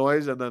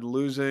Illinois, and then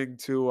losing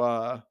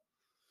to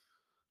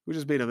who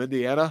just beat them?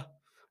 Indiana.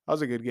 That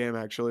was a good game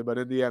actually, but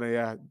Indiana,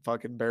 yeah,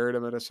 fucking buried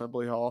them at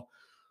Assembly Hall.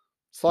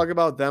 Let's talk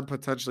about them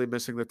potentially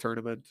missing the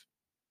tournament.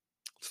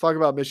 Let's talk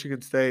about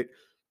Michigan State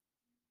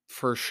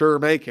for sure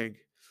making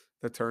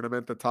the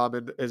tournament, the Tom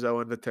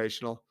Izzo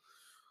Invitational.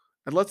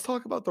 And let's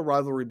talk about the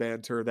rivalry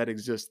banter that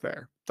exists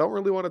there. Don't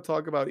really want to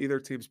talk about either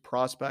team's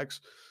prospects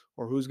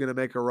or who's going to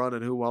make a run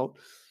and who won't.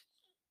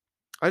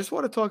 I just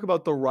want to talk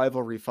about the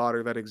rivalry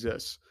fodder that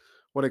exists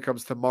when it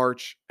comes to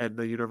March and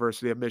the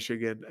University of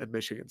Michigan and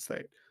Michigan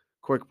State.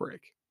 Quick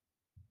break.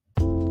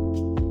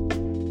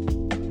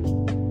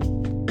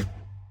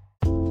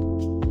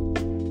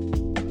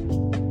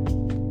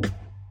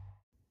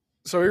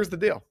 So here's the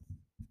deal.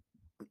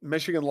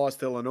 Michigan lost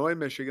to Illinois.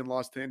 Michigan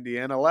lost to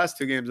Indiana. Last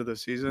two games of the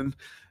season.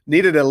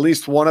 Needed at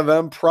least one of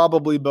them,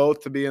 probably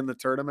both, to be in the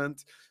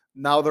tournament.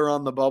 Now they're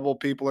on the bubble.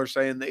 People are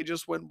saying they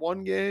just win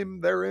one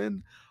game, they're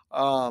in.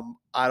 I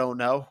don't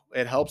know.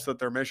 It helps that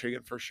they're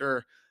Michigan for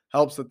sure.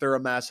 Helps that they're a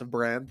massive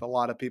brand. A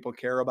lot of people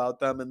care about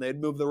them and they'd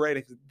move the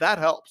ratings. That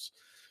helps.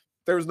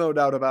 There's no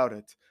doubt about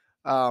it.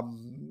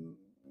 Um,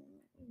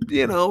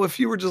 if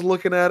you were just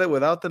looking at it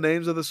without the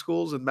names of the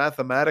schools and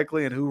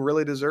mathematically and who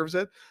really deserves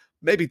it,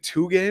 maybe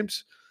two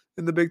games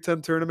in the Big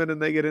Ten tournament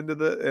and they get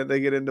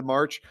into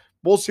March.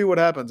 We'll see what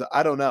happens.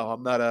 I don't know.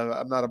 I'm not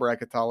a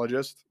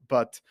bracketologist,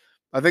 but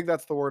I think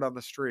that's the word on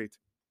the street.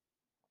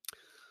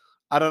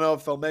 I don't know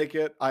if they'll make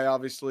it. I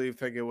obviously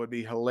think it would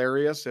be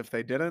hilarious if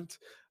they didn't.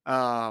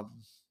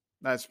 Um,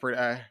 that's pretty.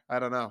 I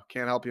don't know.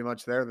 Can't help you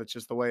much there. That's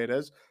just the way it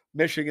is.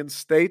 Michigan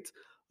State,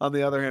 on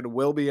the other hand,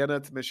 will be in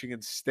it.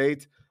 Michigan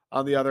State,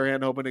 on the other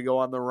hand, hoping to go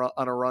on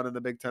a run in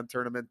the Big Ten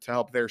tournament to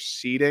help their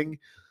seeding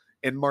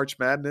in March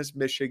Madness.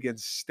 Michigan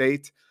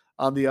State,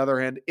 on the other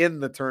hand, in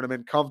the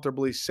tournament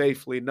comfortably,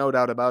 safely, no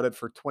doubt about it,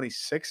 for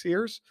 26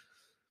 years,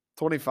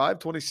 25,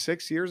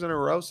 26 years in a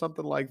row,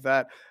 something like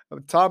that.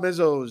 Tom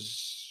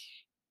Izzo's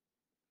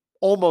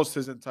almost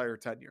his entire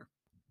tenure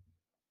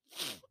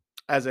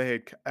as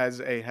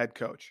a head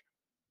coach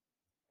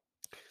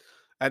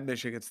at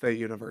Michigan State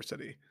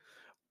University.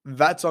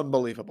 That's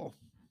unbelievable.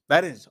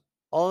 That is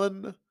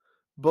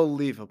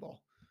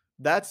unbelievable.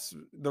 That's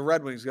the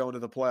Red Wings going to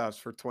the playoffs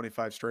for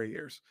 25 straight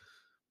years.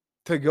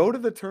 To go to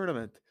the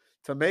tournament,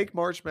 to make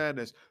March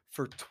Madness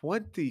for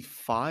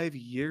 25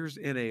 years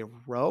in a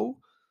row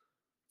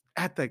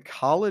at the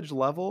college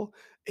level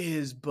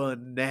is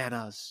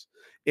bananas.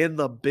 In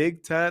the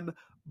Big Ten,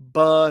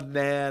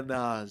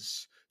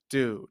 bananas,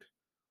 dude.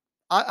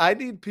 I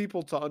need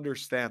people to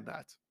understand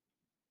that.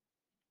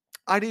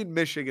 I need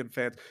Michigan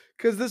fans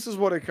because this is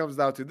what it comes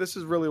down to. This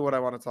is really what I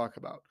want to talk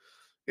about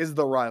is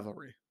the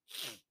rivalry.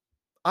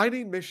 I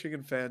need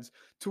Michigan fans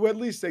to at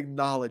least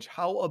acknowledge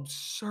how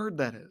absurd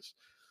that is.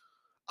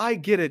 I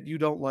get it. You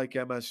don't like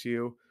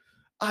MSU.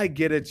 I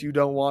get it. You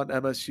don't want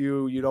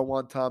MSU. You don't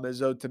want Tom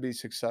Izzo to be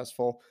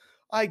successful.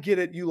 I get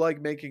it. You like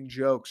making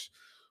jokes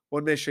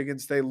when Michigan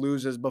State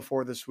loses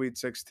before the Sweet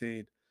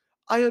 16.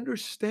 I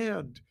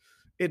understand.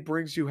 It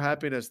brings you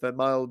happiness that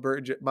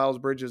Miles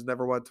Bridges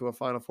never went to a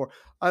Final Four.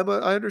 I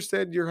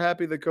understand you're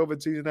happy the COVID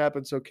season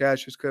happened so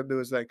Cassius couldn't do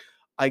his thing.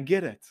 I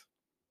get it.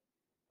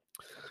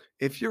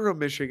 If you're a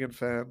Michigan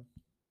fan,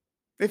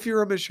 if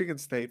you're a Michigan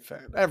State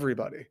fan,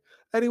 everybody,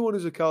 anyone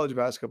who's a college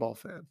basketball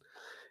fan,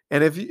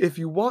 and if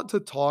you want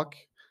to talk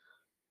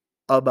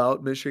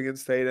about Michigan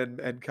State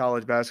and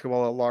college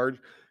basketball at large,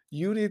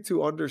 you need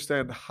to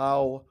understand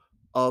how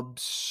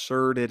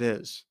absurd it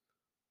is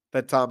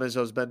that Tom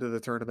Izzo's been to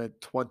the tournament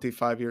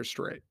 25 years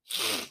straight.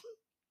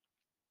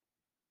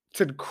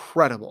 It's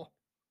incredible.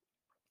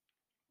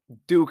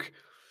 Duke,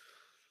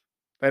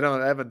 they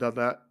haven't done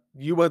that.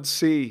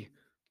 UNC,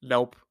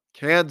 nope.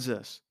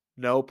 Kansas,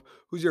 nope.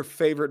 Who's your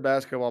favorite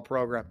basketball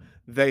program?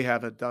 They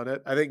haven't done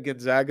it. I think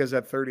Gonzaga's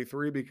at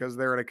 33 because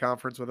they're in a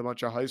conference with a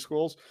bunch of high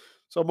schools.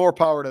 So more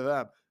power to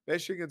them.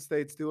 Michigan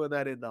State's doing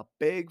that in the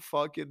Big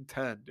fucking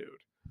 10, dude.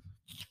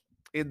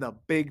 In the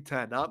Big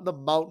 10, not in the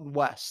Mountain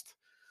West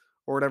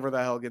or whatever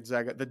the hell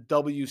Gonzaga, the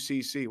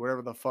WCC,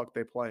 whatever the fuck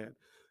they play in.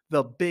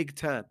 The Big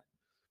 10,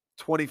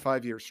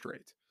 25 years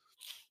straight.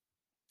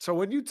 So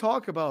when you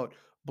talk about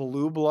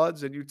blue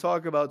bloods and you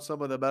talk about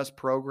some of the best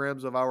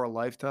programs of our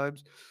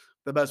lifetimes,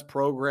 the best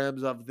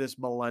programs of this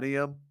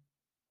millennium,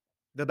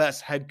 the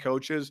best head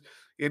coaches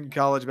in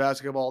college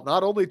basketball,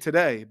 not only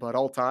today, but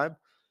all time,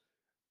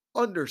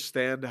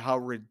 understand how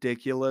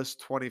ridiculous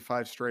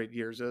 25 straight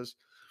years is.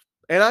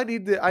 And I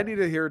need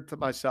to hear it to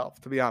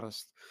myself, to be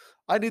honest.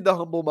 I need to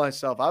humble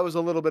myself. I was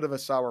a little bit of a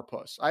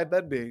sourpuss. I've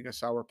been being a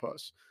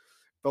sourpuss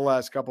the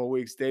last couple of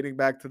weeks, dating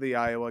back to the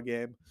Iowa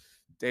game,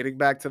 dating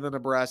back to the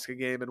Nebraska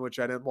game, in which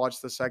I didn't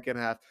watch the second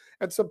half.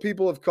 And some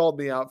people have called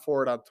me out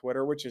for it on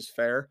Twitter, which is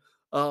fair.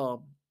 Do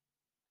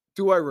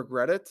I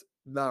regret it?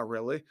 Not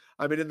really.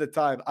 I mean, in the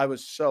time, I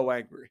was so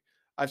angry.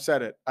 I've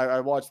said it. I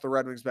watched the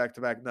Red Wings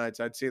back-to-back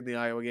nights. I'd seen the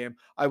Iowa game.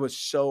 I was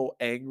so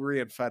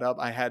angry and fed up.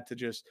 I had to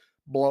just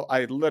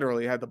I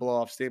literally had to blow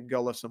off steam,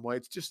 go lift some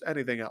weights, just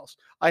anything else.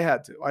 I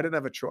had to. I didn't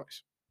have a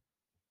choice.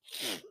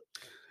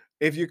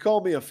 If you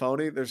call me a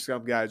phony, there's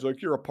some guys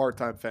like, you're a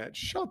part-time fan.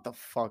 Shut the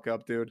fuck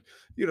up, dude.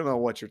 You don't know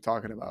what you're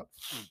talking about.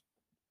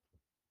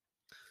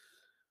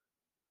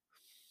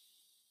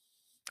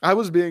 I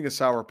was being a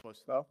sourpuss,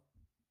 though.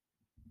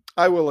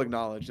 I will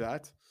acknowledge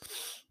that.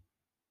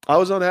 I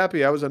was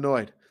unhappy. I was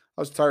annoyed.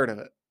 I was tired of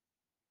it.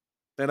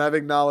 And I've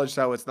acknowledged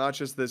how it's not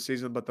just this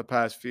season, but the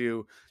past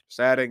few, just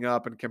adding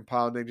up and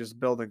compounding, just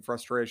building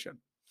frustration.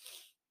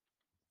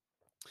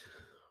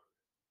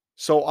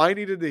 So I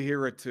needed to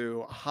hear it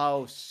too,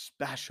 how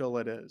special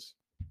it is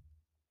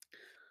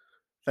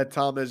that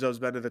Tom Izzo's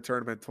been to the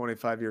tournament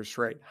 25 years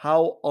straight.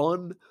 How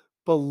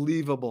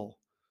unbelievable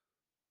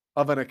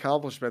of an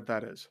accomplishment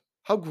that is.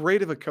 How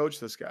great of a coach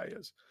this guy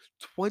is.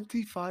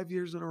 25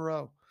 years in a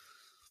row.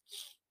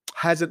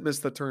 Hasn't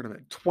missed the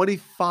tournament.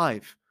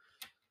 25.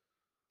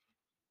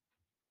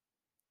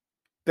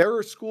 There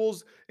are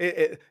schools,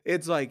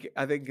 it's like,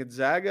 I think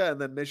Gonzaga and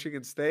then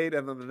Michigan State,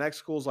 and then the next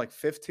school is like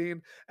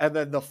 15, and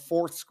then the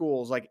fourth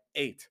school is like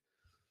 8.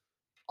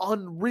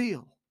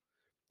 Unreal.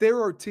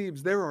 There are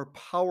teams, there are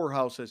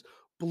powerhouses,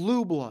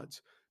 blue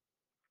bloods.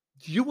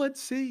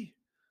 UNC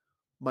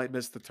might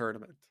miss the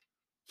tournament.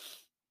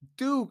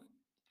 Duke,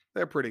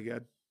 they're pretty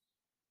good.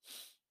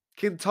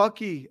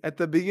 Kentucky at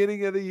the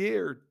beginning of the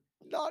year,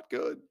 not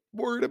good.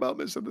 Worried about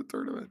missing the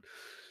tournament.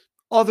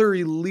 Other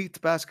elite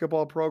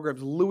basketball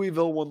programs.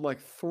 Louisville won like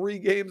 3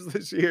 games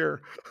this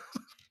year.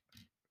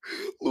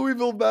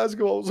 Louisville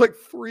basketball was like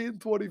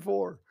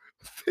 3-24.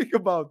 Think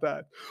about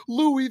that.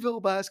 Louisville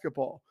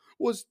basketball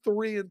was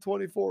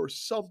 3-24,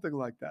 something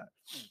like that.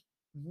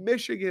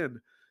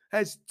 Michigan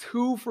has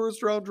 2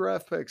 first round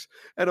draft picks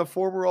and a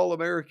former All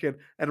American,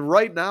 and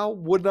right now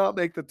would not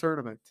make the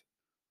tournament.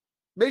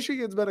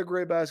 Michigan's been a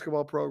great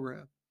basketball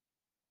program.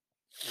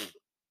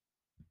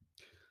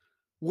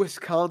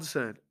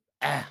 Wisconsin,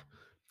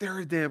 they're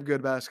a damn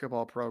good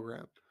basketball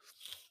program.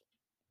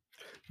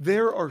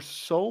 There are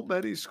so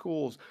many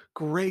schools,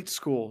 great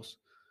schools,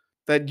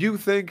 that you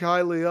think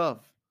highly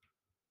of.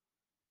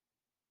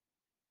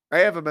 I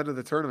haven't been to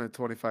the tournament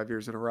 25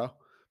 years in a row.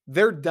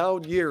 Their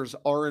down years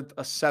aren't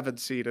a 7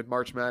 seed in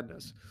March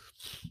Madness.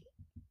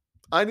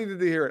 I needed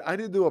to hear it. I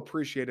need to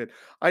appreciate it.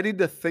 I need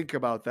to think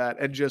about that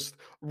and just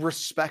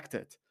respect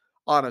it,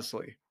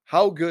 honestly.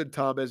 How good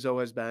Tom Izzo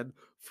has been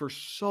for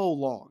so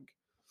long.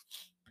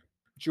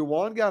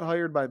 Juwan got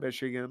hired by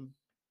Michigan,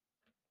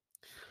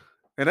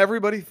 and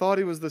everybody thought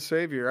he was the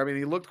savior. I mean,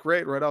 he looked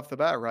great right off the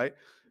bat, right?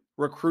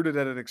 Recruited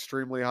at an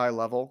extremely high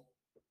level,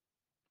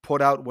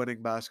 put out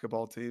winning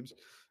basketball teams.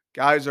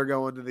 Guys are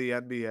going to the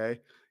NBA.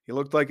 He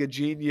looked like a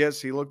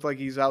genius. He looked like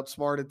he's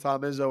outsmarted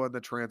Tom Izzo in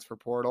the transfer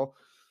portal.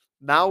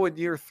 Now in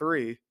year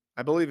 3,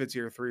 I believe it's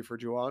year 3 for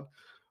Juwan.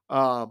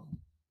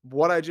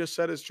 What I just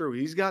said is true.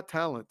 He's got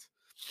talent.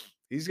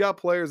 He's got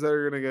players that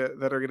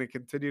are gonna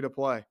continue to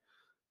play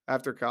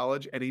after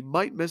college, and he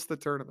might miss the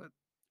tournament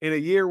in a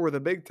year where the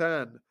Big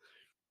Ten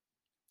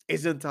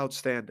isn't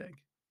outstanding.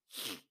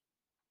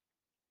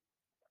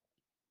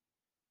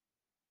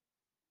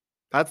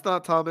 That's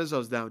not Tom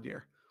Izzo's down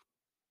year.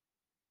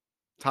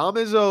 Tom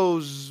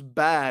Izzo's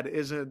bad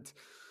isn't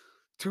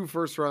 2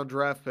 first round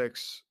draft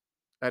picks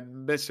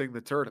and missing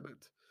the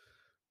tournament.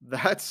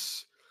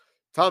 That's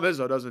Tom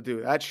Izzo doesn't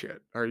do that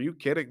shit. Are you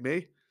kidding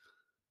me?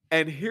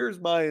 And here's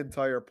my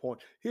entire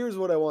point. Here's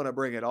what I want to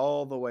bring it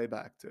all the way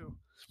back to.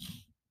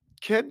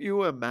 Can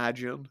you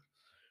imagine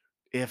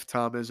if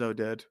Tom Izzo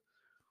did?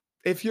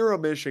 If you're a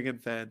Michigan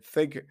fan,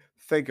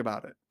 think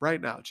about it right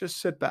now.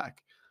 Just sit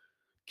back.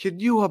 Can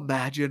you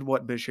imagine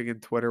what Michigan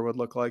Twitter would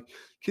look like?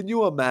 Can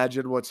you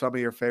imagine what some of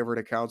your favorite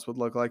accounts would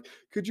look like?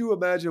 Could you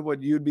imagine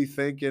what you'd be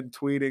thinking,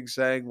 tweeting,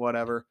 saying,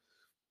 whatever?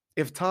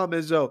 If Tom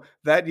Izzo,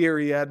 that year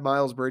he had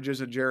Miles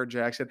Bridges and Jaren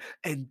Jackson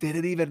and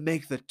didn't even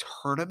make the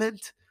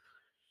tournament?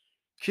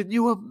 Can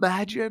you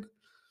imagine?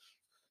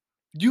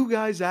 You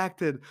guys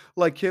acted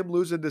like him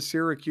losing to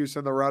Syracuse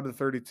in the round of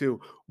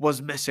 32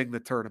 was missing the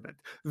tournament.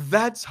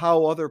 That's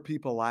how other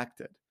people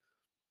acted.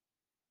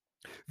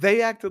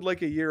 They acted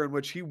like a year in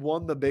which he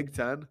won the Big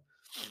Ten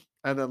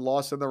and then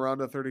lost in the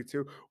round of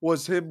 32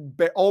 was him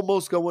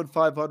almost going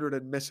 500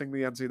 and missing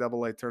the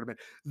NCAA tournament.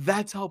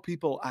 That's how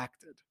people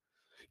acted.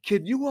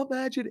 Can you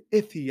imagine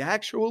if he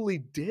actually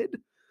did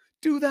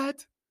do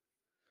that?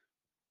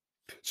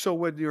 So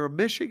when you're a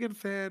Michigan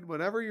fan,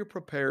 whenever you're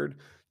prepared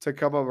to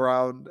come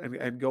around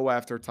and go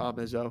after Tom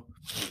Izzo,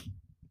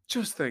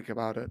 just think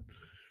about it.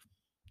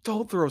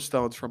 Don't throw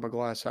stones from a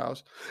glass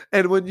house.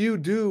 And when you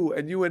do,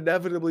 and you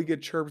inevitably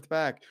get chirped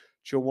back,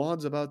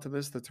 Jawan's about to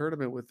miss the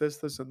tournament with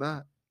this, and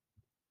that.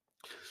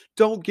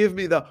 Don't give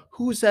me the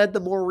who's had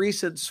the more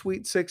recent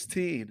Sweet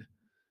 16.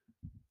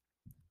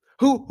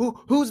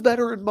 Who's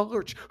better in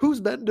March? Who's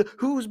been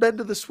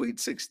to the Sweet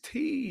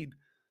 16?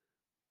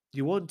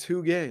 You won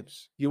 2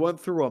 games. You went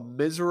through a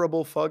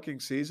miserable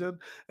fucking season,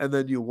 and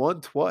then you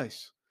won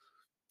twice.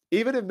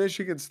 Even if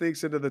Michigan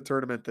sneaks into the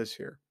tournament this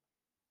year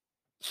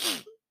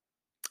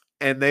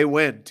and they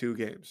win 2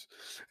 games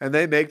and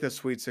they make the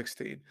Sweet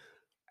 16,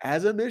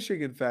 as a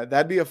Michigan fan,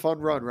 that'd be a fun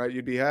run, right?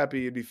 You'd be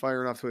happy. You'd be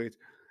firing off tweets.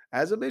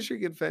 As a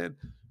Michigan fan,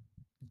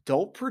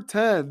 don't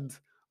pretend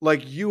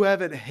like you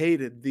haven't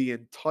hated the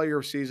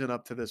entire season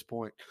up to this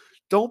point.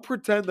 Don't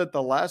pretend that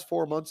the last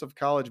 4 months of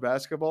college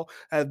basketball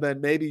have been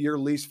maybe your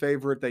least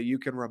favorite that you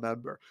can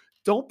remember.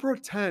 Don't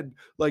pretend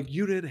like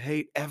you didn't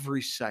hate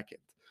every second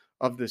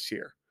of this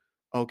year.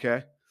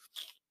 Okay?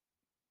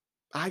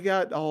 I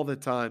got all the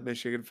time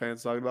Michigan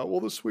fans talking about, well,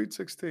 the Sweet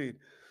 16.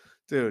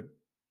 Dude,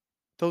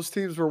 those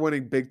teams were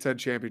winning Big Ten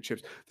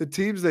championships. The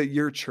teams that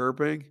you're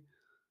chirping,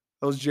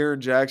 those Jaren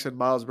Jackson,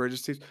 Miles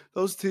Bridges teams,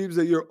 those teams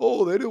that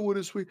they didn't win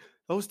a sweep.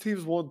 Those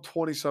teams won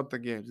 20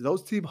 something games.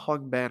 Those teams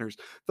hung banners.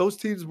 Those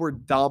teams were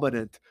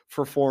dominant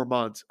for 4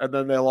 months and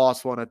then they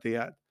lost one at the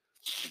end.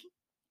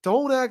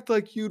 Don't act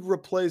like you'd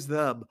replace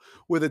them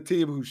with a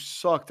team who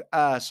sucked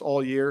ass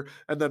all year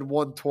and then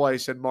won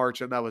twice in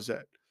March and that was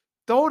it.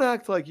 Don't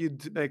act like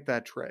you'd make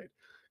that trade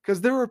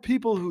Because there are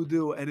people who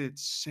do, and it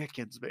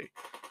sickens me.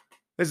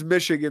 His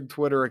Michigan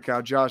Twitter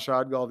account, Josh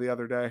Odgall, the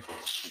other day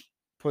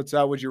puts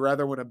out, would you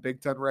rather win a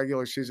Big Ten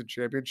regular season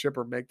championship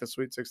or make the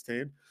Sweet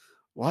 16?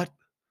 What?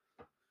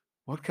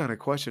 What kind of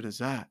question is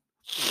that?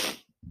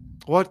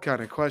 What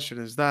kind of question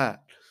is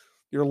that?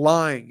 You're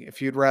lying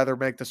if you'd rather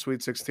make the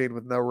Sweet 16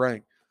 with no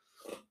ring.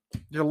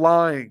 You're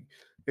lying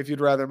if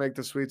you'd rather make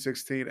the Sweet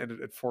 16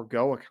 and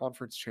forego a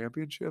conference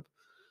championship.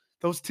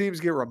 Those teams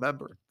get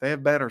remembered. They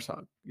have banners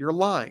hung. You're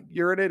lying.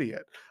 You're an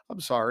idiot.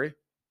 I'm sorry.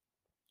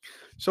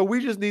 So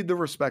we just need to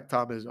respect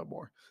Tom Izzo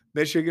more.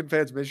 Michigan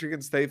fans,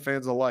 Michigan State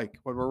fans alike.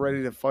 When we're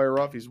ready to fire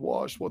off, he's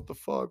washed. What the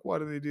fuck? Why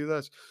did he do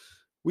this?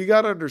 We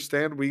got to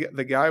understand.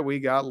 The guy we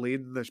got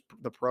leading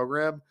the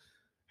program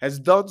has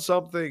done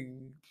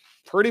something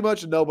pretty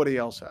much nobody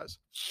else has.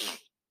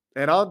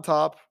 And on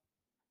top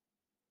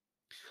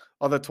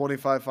of the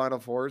 25 Final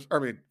Fours,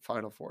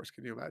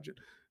 can you imagine?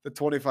 The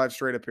 25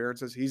 straight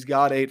appearances. He's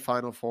got 8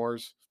 Final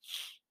Fours.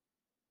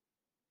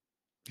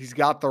 He's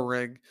got the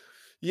ring.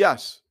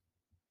 Yes,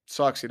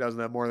 sucks he doesn't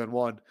have more than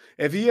one.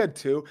 If he had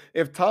 2,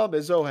 if Tom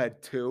Izzo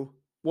had 2,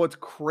 what's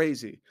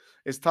crazy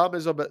is Tom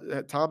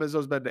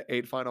Izzo's been to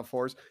 8 Final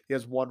Fours. He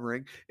has 1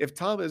 ring. If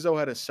Tom Izzo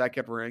had a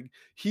second ring,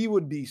 he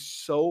would be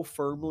so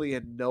firmly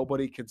and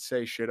nobody can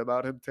say shit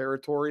about him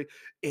territory.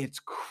 It's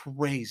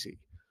crazy.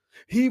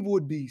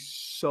 He'd be,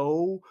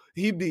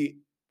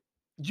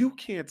 you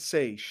can't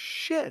say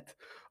shit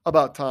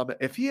about Tom.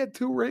 If he had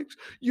 2 rings,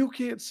 you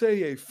can't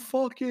say a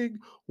fucking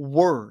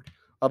word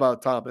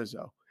about Tom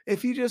Izzo.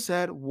 If he just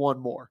had 1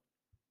 more.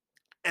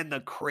 And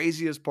the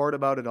craziest part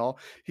about it all,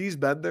 he's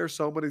been there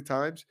so many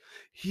times,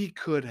 he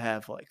could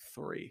have like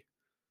 3.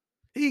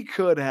 He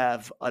could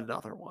have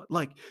another one.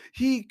 Like,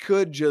 he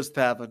could just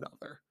have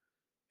another.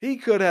 He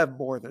could have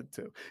more than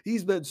 2.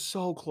 He's been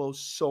so close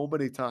so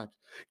many times.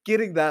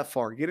 Getting that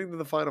far, getting to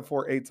the Final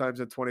Four 8 times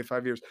in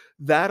 25 years,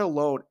 that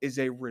alone is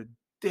a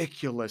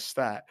ridiculous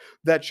stat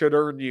that should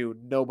earn you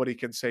nobody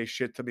can say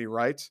shit to me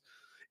rights.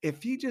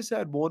 If he just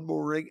had 1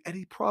 more ring, and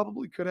he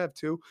probably could have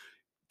 2,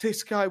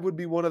 this guy would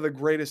be one of the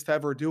greatest to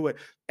ever do it.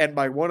 And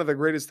by one of the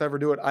greatest to ever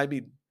do it, I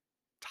mean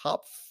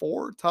top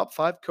 4, top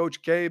 5,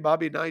 Coach K,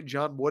 Bobby Knight,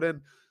 John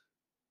Wooden,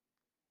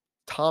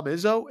 Tom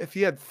Izzo. If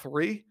he had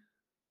 3,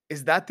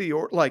 is that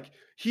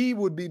he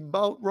would be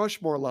Mount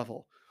Rushmore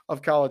level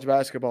of college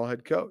basketball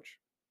head coach.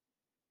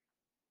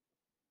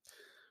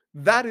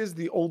 That is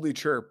the only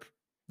chirp.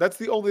 That's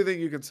the only thing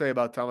you can say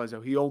about Tom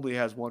Izzo. He only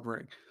has 1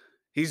 ring.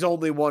 He's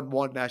only won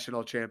 1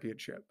 national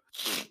championship.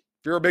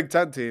 If you're a Big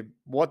Ten team,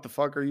 what the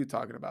fuck are you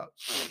talking about?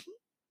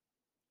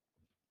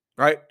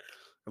 Right?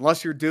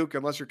 Unless you're Duke,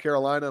 unless you're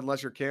Carolina,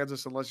 unless you're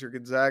Kansas, unless you're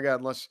Gonzaga,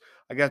 unless,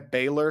 I guess,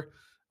 Baylor,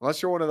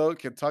 unless you're one of those,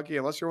 Kentucky,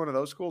 unless you're one of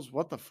those schools,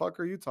 what the fuck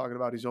are you talking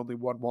about? He's only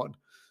won 1.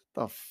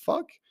 The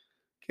fuck?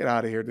 Get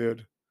out of here,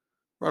 dude.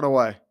 Run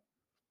away.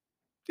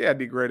 Yeah, it'd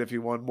be great if he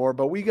won more,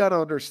 but we got to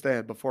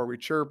understand before we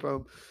chirp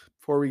him,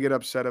 before we get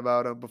upset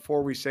about him,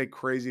 before we say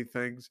crazy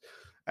things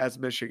as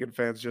Michigan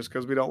fans just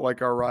because we don't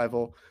like our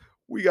rival,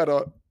 we got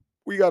to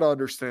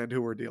understand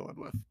who we're dealing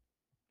with.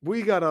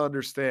 We got to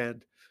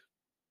understand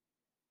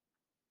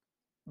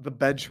the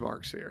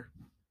benchmarks here.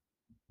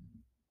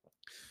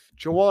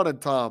 Juwan and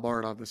Tom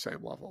aren't on the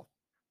same level.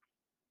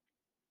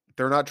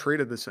 They're not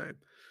treated the same.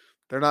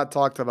 They're not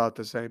talked about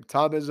the same.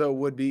 Tom Izzo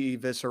would be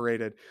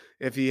eviscerated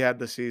if he had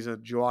the season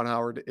Juwan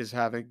Howard is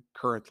having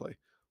currently.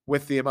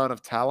 With the amount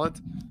of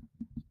talent,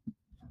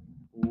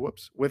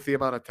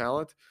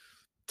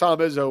 Tom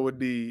Izzo would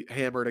be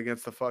hammered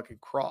against the fucking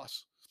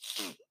cross.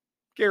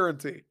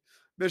 Guaranteed.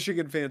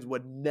 Michigan fans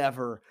would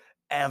never,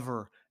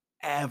 ever,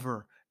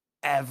 ever,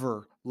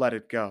 ever let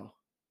it go.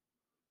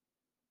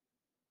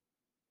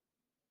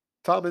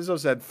 Tom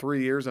Izzo's had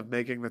 3 years of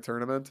making the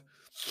tournament,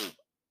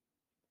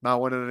 not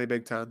winning any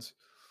Big Tens,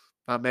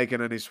 not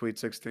making any Sweet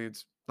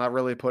 16s, not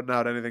really putting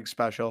out anything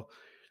special.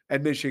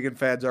 And Michigan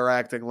fans are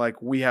acting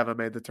like we haven't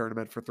made the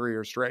tournament for 3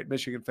 years straight.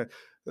 Michigan fans,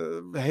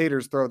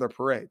 haters throw their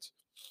parades.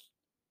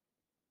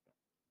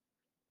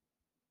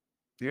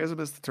 He hasn't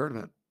missed the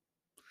tournament.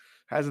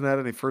 Hasn't had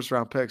any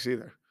first-round picks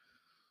either.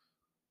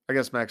 I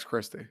guess Max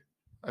Christie.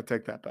 I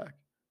take that back.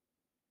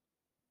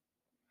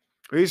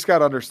 We just got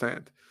to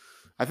understand.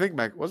 I think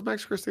was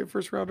Max Christie a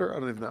first-rounder? I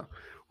don't even know.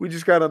 We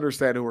just got to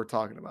understand who we're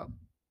talking about.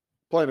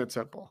 Plain and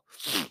simple.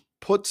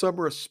 Put some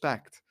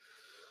respect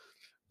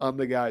on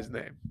the guy's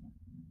name.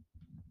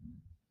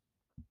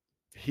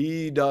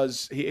 He's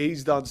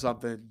done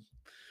something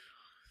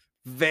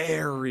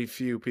very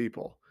few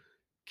people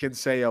can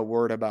say a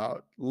word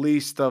about.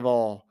 Least of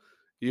all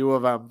U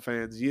of M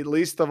fans,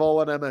 least of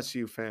all an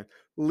MSU fan,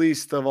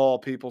 least of all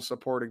people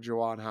supporting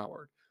Juwan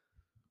Howard.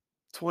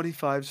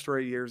 25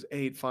 straight years,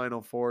 8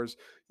 Final Fours.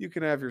 You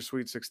can have your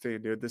Sweet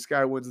 16, dude. This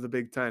guy wins the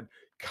Big Ten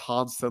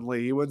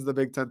constantly. He wins the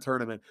Big Ten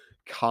tournament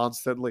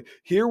constantly.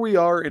 Here we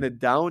are in a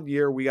down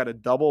year. We got a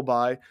double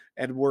bye,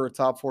 and we're a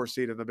top 4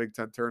 seed in the Big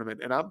Ten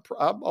tournament. And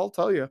I'll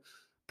tell you,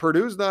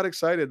 Purdue's not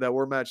excited that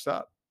we're matched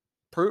up.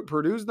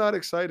 Purdue's not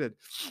excited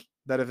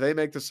that if they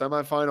make the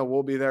semifinal,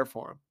 we'll be there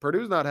for them.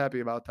 Purdue's not happy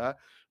about that.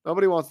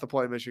 Nobody wants to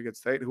play Michigan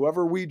State.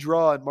 Whoever we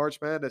draw in March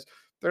Madness,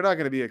 they're not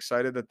going to be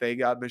excited that they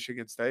got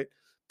Michigan State.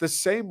 The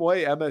same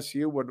way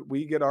MSU, when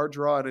we get our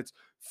draw and it's,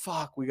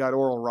 fuck, we got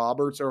Oral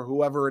Roberts or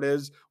whoever it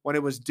is, when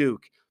it was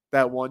Duke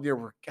that one year,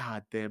 we're,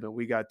 God damn it,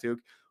 we got Duke.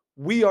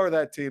 We are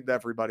that team to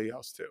everybody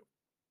else too.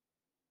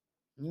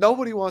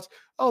 Nobody wants,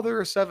 oh, they're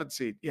a 7th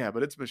seed. Yeah,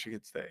 but it's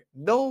Michigan State.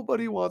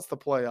 Nobody wants to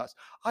play us.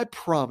 I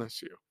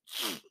promise you.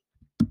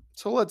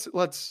 So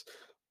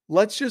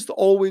let's just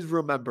always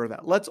remember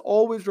that. Let's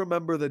always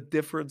remember the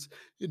difference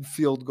in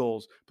field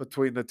goals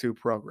between the two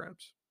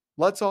programs.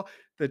 Let's all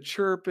the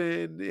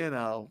chirping,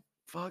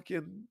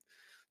 fucking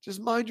just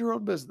mind your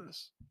own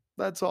business.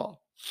 That's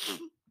all.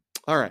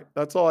 All right,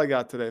 that's all I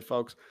got today,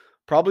 folks.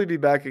 Probably be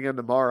back again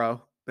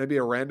tomorrow. Maybe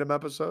a random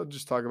episode,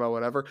 just talk about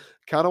whatever.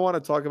 Kind of want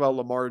to talk about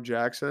Lamar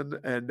Jackson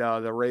and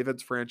the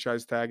Ravens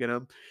franchise tagging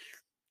him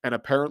and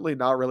apparently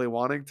not really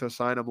wanting to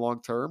sign him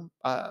long term.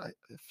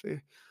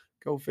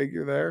 Go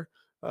figure there.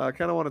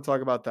 Kind of want to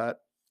talk about that.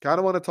 Kind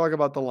of want to talk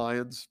about the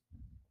Lions.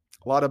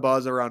 A lot of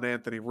buzz around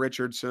Anthony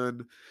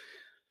Richardson.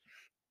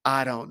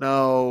 I don't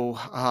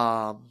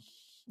know.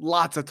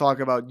 Lots of talk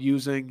about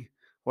using,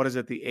 what is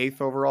it, the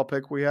 8th overall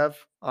pick we have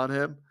on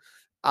him?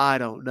 I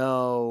don't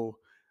know.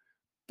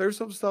 There's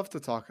some stuff to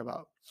talk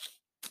about.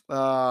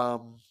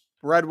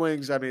 Red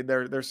Wings, I mean,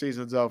 their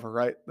season's over,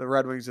 right? The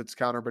Red Wings, it's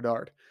Connor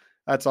Bedard.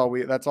 That's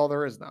all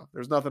there is now.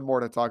 There's nothing more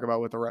to talk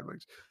about with the Red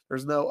Wings.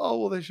 There's no, oh,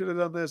 well, they should have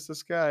done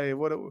this guy,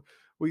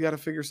 we got to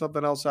figure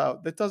something else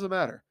out. That doesn't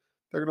matter.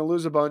 They're going to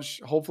lose a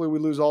bunch. Hopefully we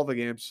lose all the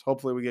games.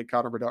 Hopefully we get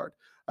Connor Bedard.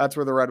 That's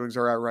where the Red Wings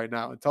are at right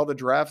now. Until the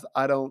draft,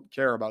 I don't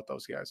care about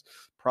those guys.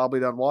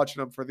 Probably done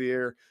watching them for the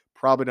year.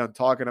 Probably done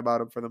talking about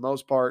them for the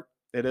most part.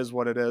 It is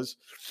what it is.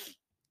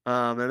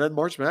 And then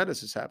March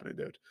Madness is happening,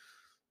 dude.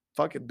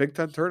 Fucking Big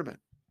Ten tournament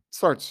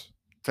starts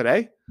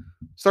today.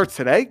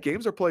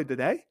 Games are played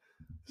today.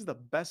 This is the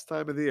best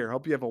time of the year.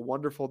 Hope you have a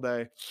wonderful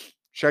day.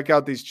 Check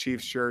out these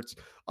Chiefs shirts.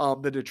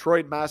 The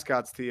Detroit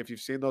mascots tee, if you've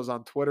seen those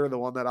on Twitter, the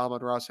one that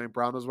Amon-Ra St.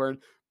 Brown was wearing,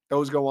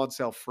 those go on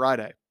sale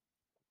Friday.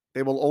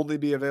 They will only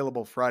be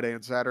available Friday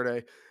and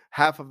Saturday.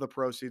 Half of the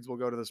proceeds will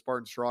go to the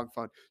Spartan Strong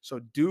Fund. So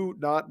do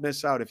not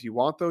miss out. If you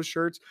want those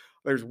shirts,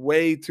 there's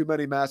way too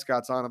many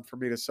mascots on them for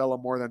me to sell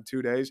them more than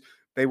 2 days.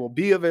 They will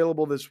be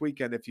available this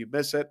weekend. If you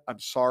miss it, I'm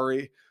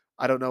sorry.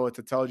 I don't know what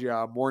to tell you.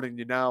 I'm warning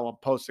you now. I'm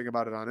posting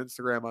about it on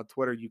Instagram, on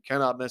Twitter. You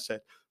cannot miss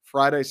it.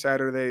 Friday,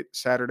 Saturday,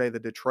 the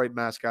Detroit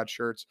mascot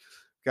shirts.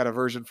 Got a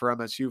version for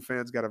MSU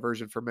fans, got a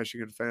version for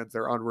Michigan fans.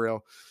 They're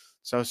unreal.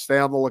 So stay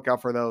on the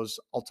lookout for those.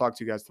 I'll talk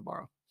to you guys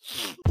tomorrow.